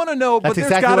you. I want to know, but That's there's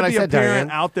exactly got to what I be a said, parent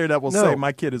Diane. out there that will No. say,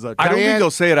 "My kid is ugly." I don't Diane- think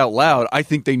they'll say it out loud. I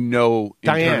think they know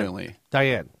internally.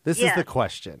 Diane, this is Yeah. the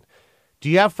question. Do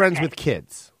you have friends Okay. with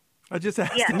kids? I just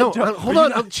asked. Yeah. him. No, Joe, hold are on.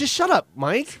 you not- Just shut up,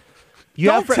 Mike. You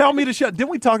Don't have fri- tell me to shut. Didn't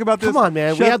we talk about this? Come on,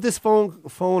 man. We Shut- have this phone.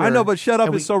 I know, but shut up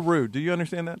and is so rude. Do you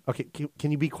understand that? Okay,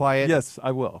 can you be quiet? Yes,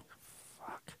 I will.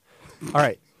 All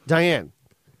right, Diane.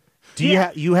 Do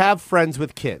you have friends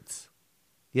with kids?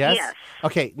 Yes. Yes.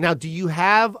 Okay. Now, do you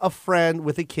have a friend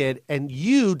with a kid, and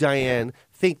you, Diane,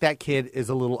 think that kid is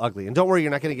a little ugly? And don't worry,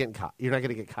 you're not going to get caught. You're not going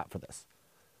to get caught for this.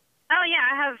 Oh, yeah,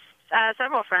 I have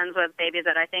several friends with babies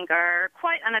that I think are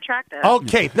quite unattractive.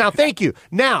 Okay. Now, thank you.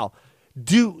 Now,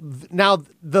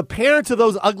 the parents of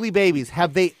those ugly babies,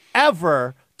 have they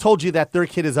ever told you that their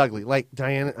kid is ugly? Like,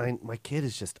 Diane, my kid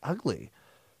is just ugly.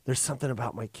 There's something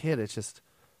about my kid. It's just.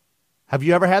 Have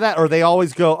you ever had that, or they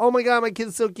always go, "Oh my God, my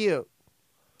kid's so cute"?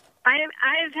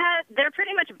 I've had. They're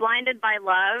pretty much blinded by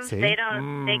love. See? They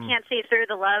don't. They can't see through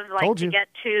the love, like Told to you. get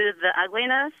to the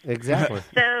ugliness. Exactly.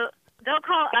 So they'll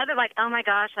call other like, "Oh my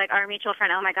gosh," like our mutual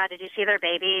friend. "Oh my God, did you see their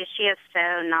baby? She is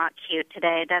so not cute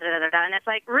today." Da da da da da. And it's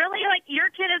like, really, like your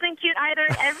kid isn't cute either.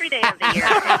 Every day of the year.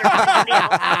 And you're somebody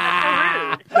else. That's so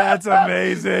rude. That's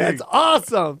amazing. That's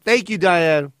awesome. Thank you,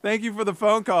 Diane. Thank you for the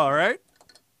phone call. All right.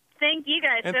 Thank you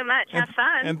guys so much. Have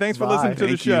fun. And thanks for Bye. listening to the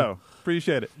Thank you. show.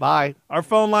 Appreciate it. Bye. Our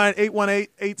phone line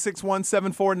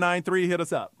 818-861-7493. Hit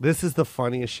us up. This is the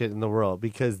funniest shit in the world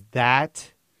because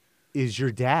that is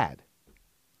your dad.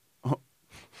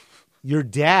 Your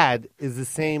dad is the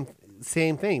same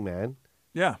thing, man.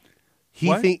 Yeah.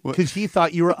 Because he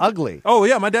thought you were ugly. Oh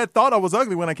yeah, my dad thought I was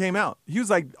ugly when I came out. He was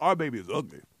like, "Our baby is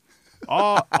ugly."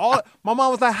 My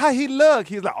mom was like, "How he look?"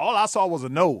 He's like, "All I saw was a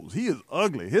nose. He is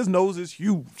ugly. His nose is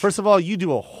huge." First of all, you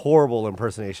do a horrible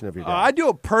impersonation of your dad. I do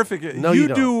a perfect. No, you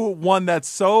don't. do one that's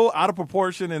so out of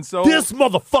proportion and so. This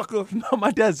motherfucker, No, my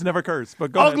dad's never cursed.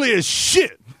 But go ugly ahead. as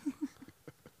shit.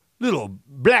 Little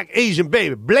black Asian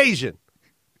baby, Blasian.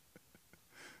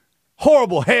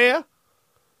 Horrible hair.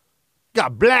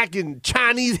 Got black and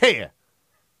Chinese hair.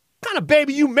 What kind of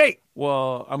baby you make?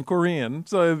 Well, I'm Korean,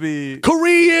 so it'd be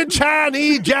Korean,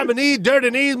 Chinese, Japanese, dirty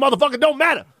knees, motherfucker, don't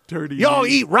matter. dirty. Y'all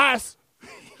eat rice.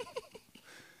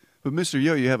 But Mr.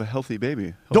 Yo, you have a healthy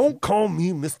baby. Don't call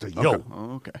me Mr. Yo. Okay.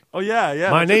 Oh, okay. Oh yeah,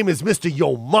 yeah. My name is Mr.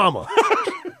 Yo Mama.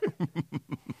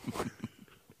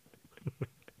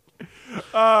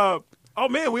 Oh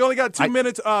man, we only got 2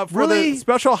 minutes for Really? the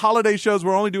special holiday shows.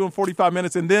 We're only doing 45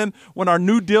 minutes, and then when our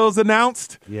new deal is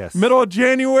announced, Yes. middle of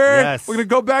January, Yes. we're gonna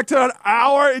go back to an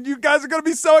hour, and you guys are gonna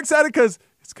be so excited because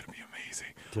it's gonna be amazing.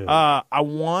 Dude. I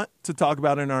want to talk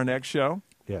about it in our next show.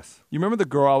 Yes. You remember the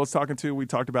girl I was talking to? We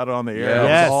talked about it on the air. I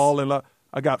Yes. was all in love.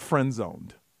 I got friend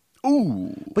zoned.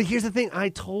 Ooh. But here's the thing. I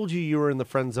told you were in the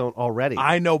friend zone already.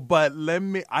 I know, but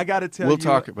I got to tell you. We'll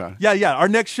talk about it. Yeah. Our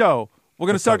next show, we're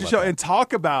going to Let's start talk the show about that. and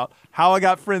talk about how I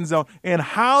got friend zoned and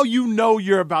how you know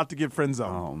you're about to get friend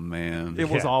zoned. Oh man. It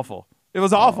was Yeah. awful. It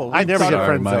was awful. I We never talked get about-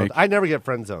 friend zoned. Mike. I never get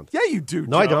friend zoned. Yeah, you do.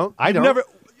 No, I Joe. don't. I You've don't. Never.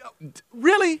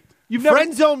 Really? You've never.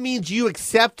 Friend zone means you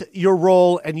accept your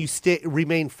role and you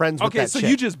remain friends with Okay, that so chick.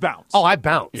 you just bounce. Oh, I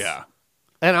bounce. Yeah.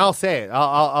 And I'll say it.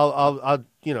 I'll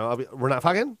we're not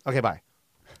fucking? Okay, bye.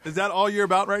 Is that all you're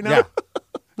about right now? Yeah.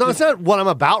 No, it's not what I'm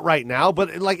about right now,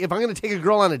 but like if I'm going to take a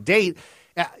girl on a date,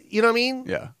 you know what I mean?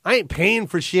 Yeah. I ain't paying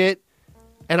for shit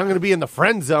and I'm going to be in the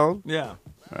friend zone. Yeah.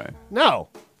 Right. No.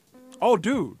 Oh,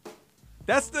 dude.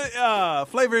 That's the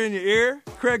flavor in your ear.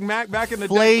 Craig Mack back in the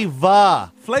day.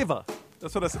 Flavor. Flavor.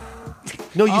 That's what I said.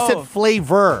 No, you Oh. said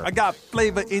flavor. I got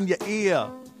flavor in your ear.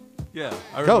 Yeah.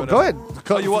 I Go remember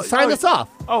ahead. Sign us off.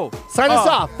 Sign us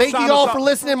off. Thank sign you all us for off.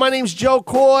 listening. My name's Joe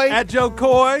Coy. At Joe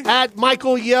Coy. At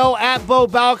Michael Yo. At Bo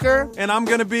Bowker. And I'm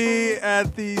going to be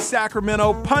at the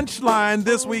Sacramento Punchline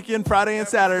this weekend, Friday and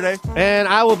Saturday. And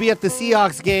I will be at the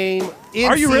Seahawks game in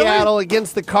Are you really? Seattle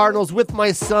against the Cardinals with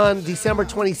my son December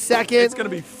 22nd. It's going to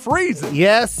be freezing.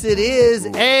 Yes, it is.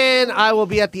 And I will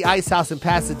be at the Ice House in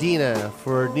Pasadena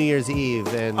for New Year's Eve.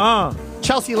 And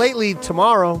Chelsea Lately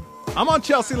tomorrow. I'm on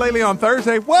Chelsea Lately on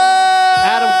Thursday. What?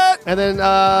 Adam. And then,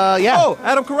 Oh,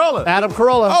 Adam Carolla. Adam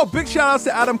Carolla. Oh, big shout outs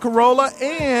to Adam Carolla.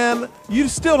 And you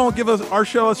still don't give us our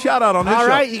show a shout out on this show. All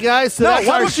right, you guys. So No, that's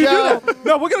why our don't you show. do that?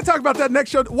 No, we're going to talk about that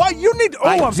next show. Why you need? Oh,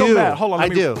 I'm so do. mad. Hold on. I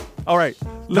do. All right.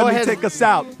 Let me ahead. take us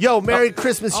out. Yo, Merry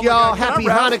Christmas, Oh my y'all. God, can I Happy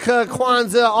rap? Hanukkah,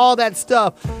 Kwanzaa, all that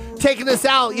stuff. Taking us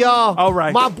out, y'all. All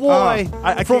right. My boy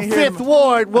I from can't hear 5th him.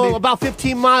 Ward. Well, need- about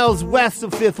 15 miles west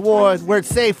of 5th Ward, where it's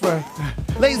safer.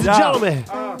 Ladies and Yeah. gentlemen,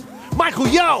 Michael,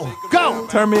 yo, go.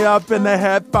 Turn me up in the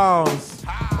headphones.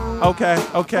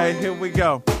 Okay, here we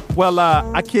go. Well,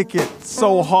 I kick it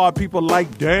so hard, people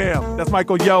like, damn. That's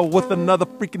Michael Yo with another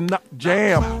freaking nut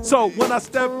jam. So when I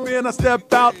step in, I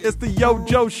step out. It's the Yo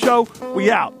Joe Show. We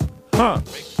out.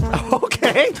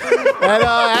 Okay.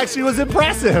 That actually was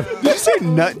impressive. Did you say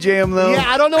nut jam, though? Yeah,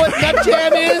 I don't know what nut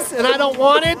jam is, and I don't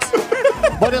want it,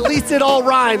 but at least it all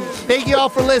rhymed. Thank you all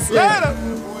for listening.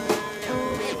 Later.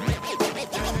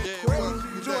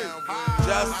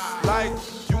 Just like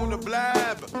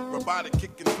Uniblab, robotic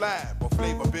kicking flab, or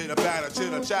flavor bit of batter,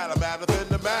 chitter chatter, madder than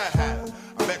the Mad Hatter.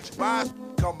 I bet you buy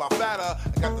come by fatter.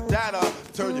 I got the data,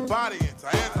 turn your body into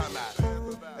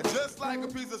antimatter. And just like a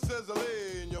piece of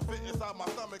sizzling, you'll fit inside my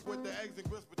stomach with the eggs and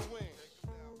grits between.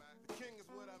 The king is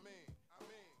what I mean.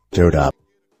 Dude up.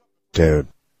 Dude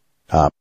up.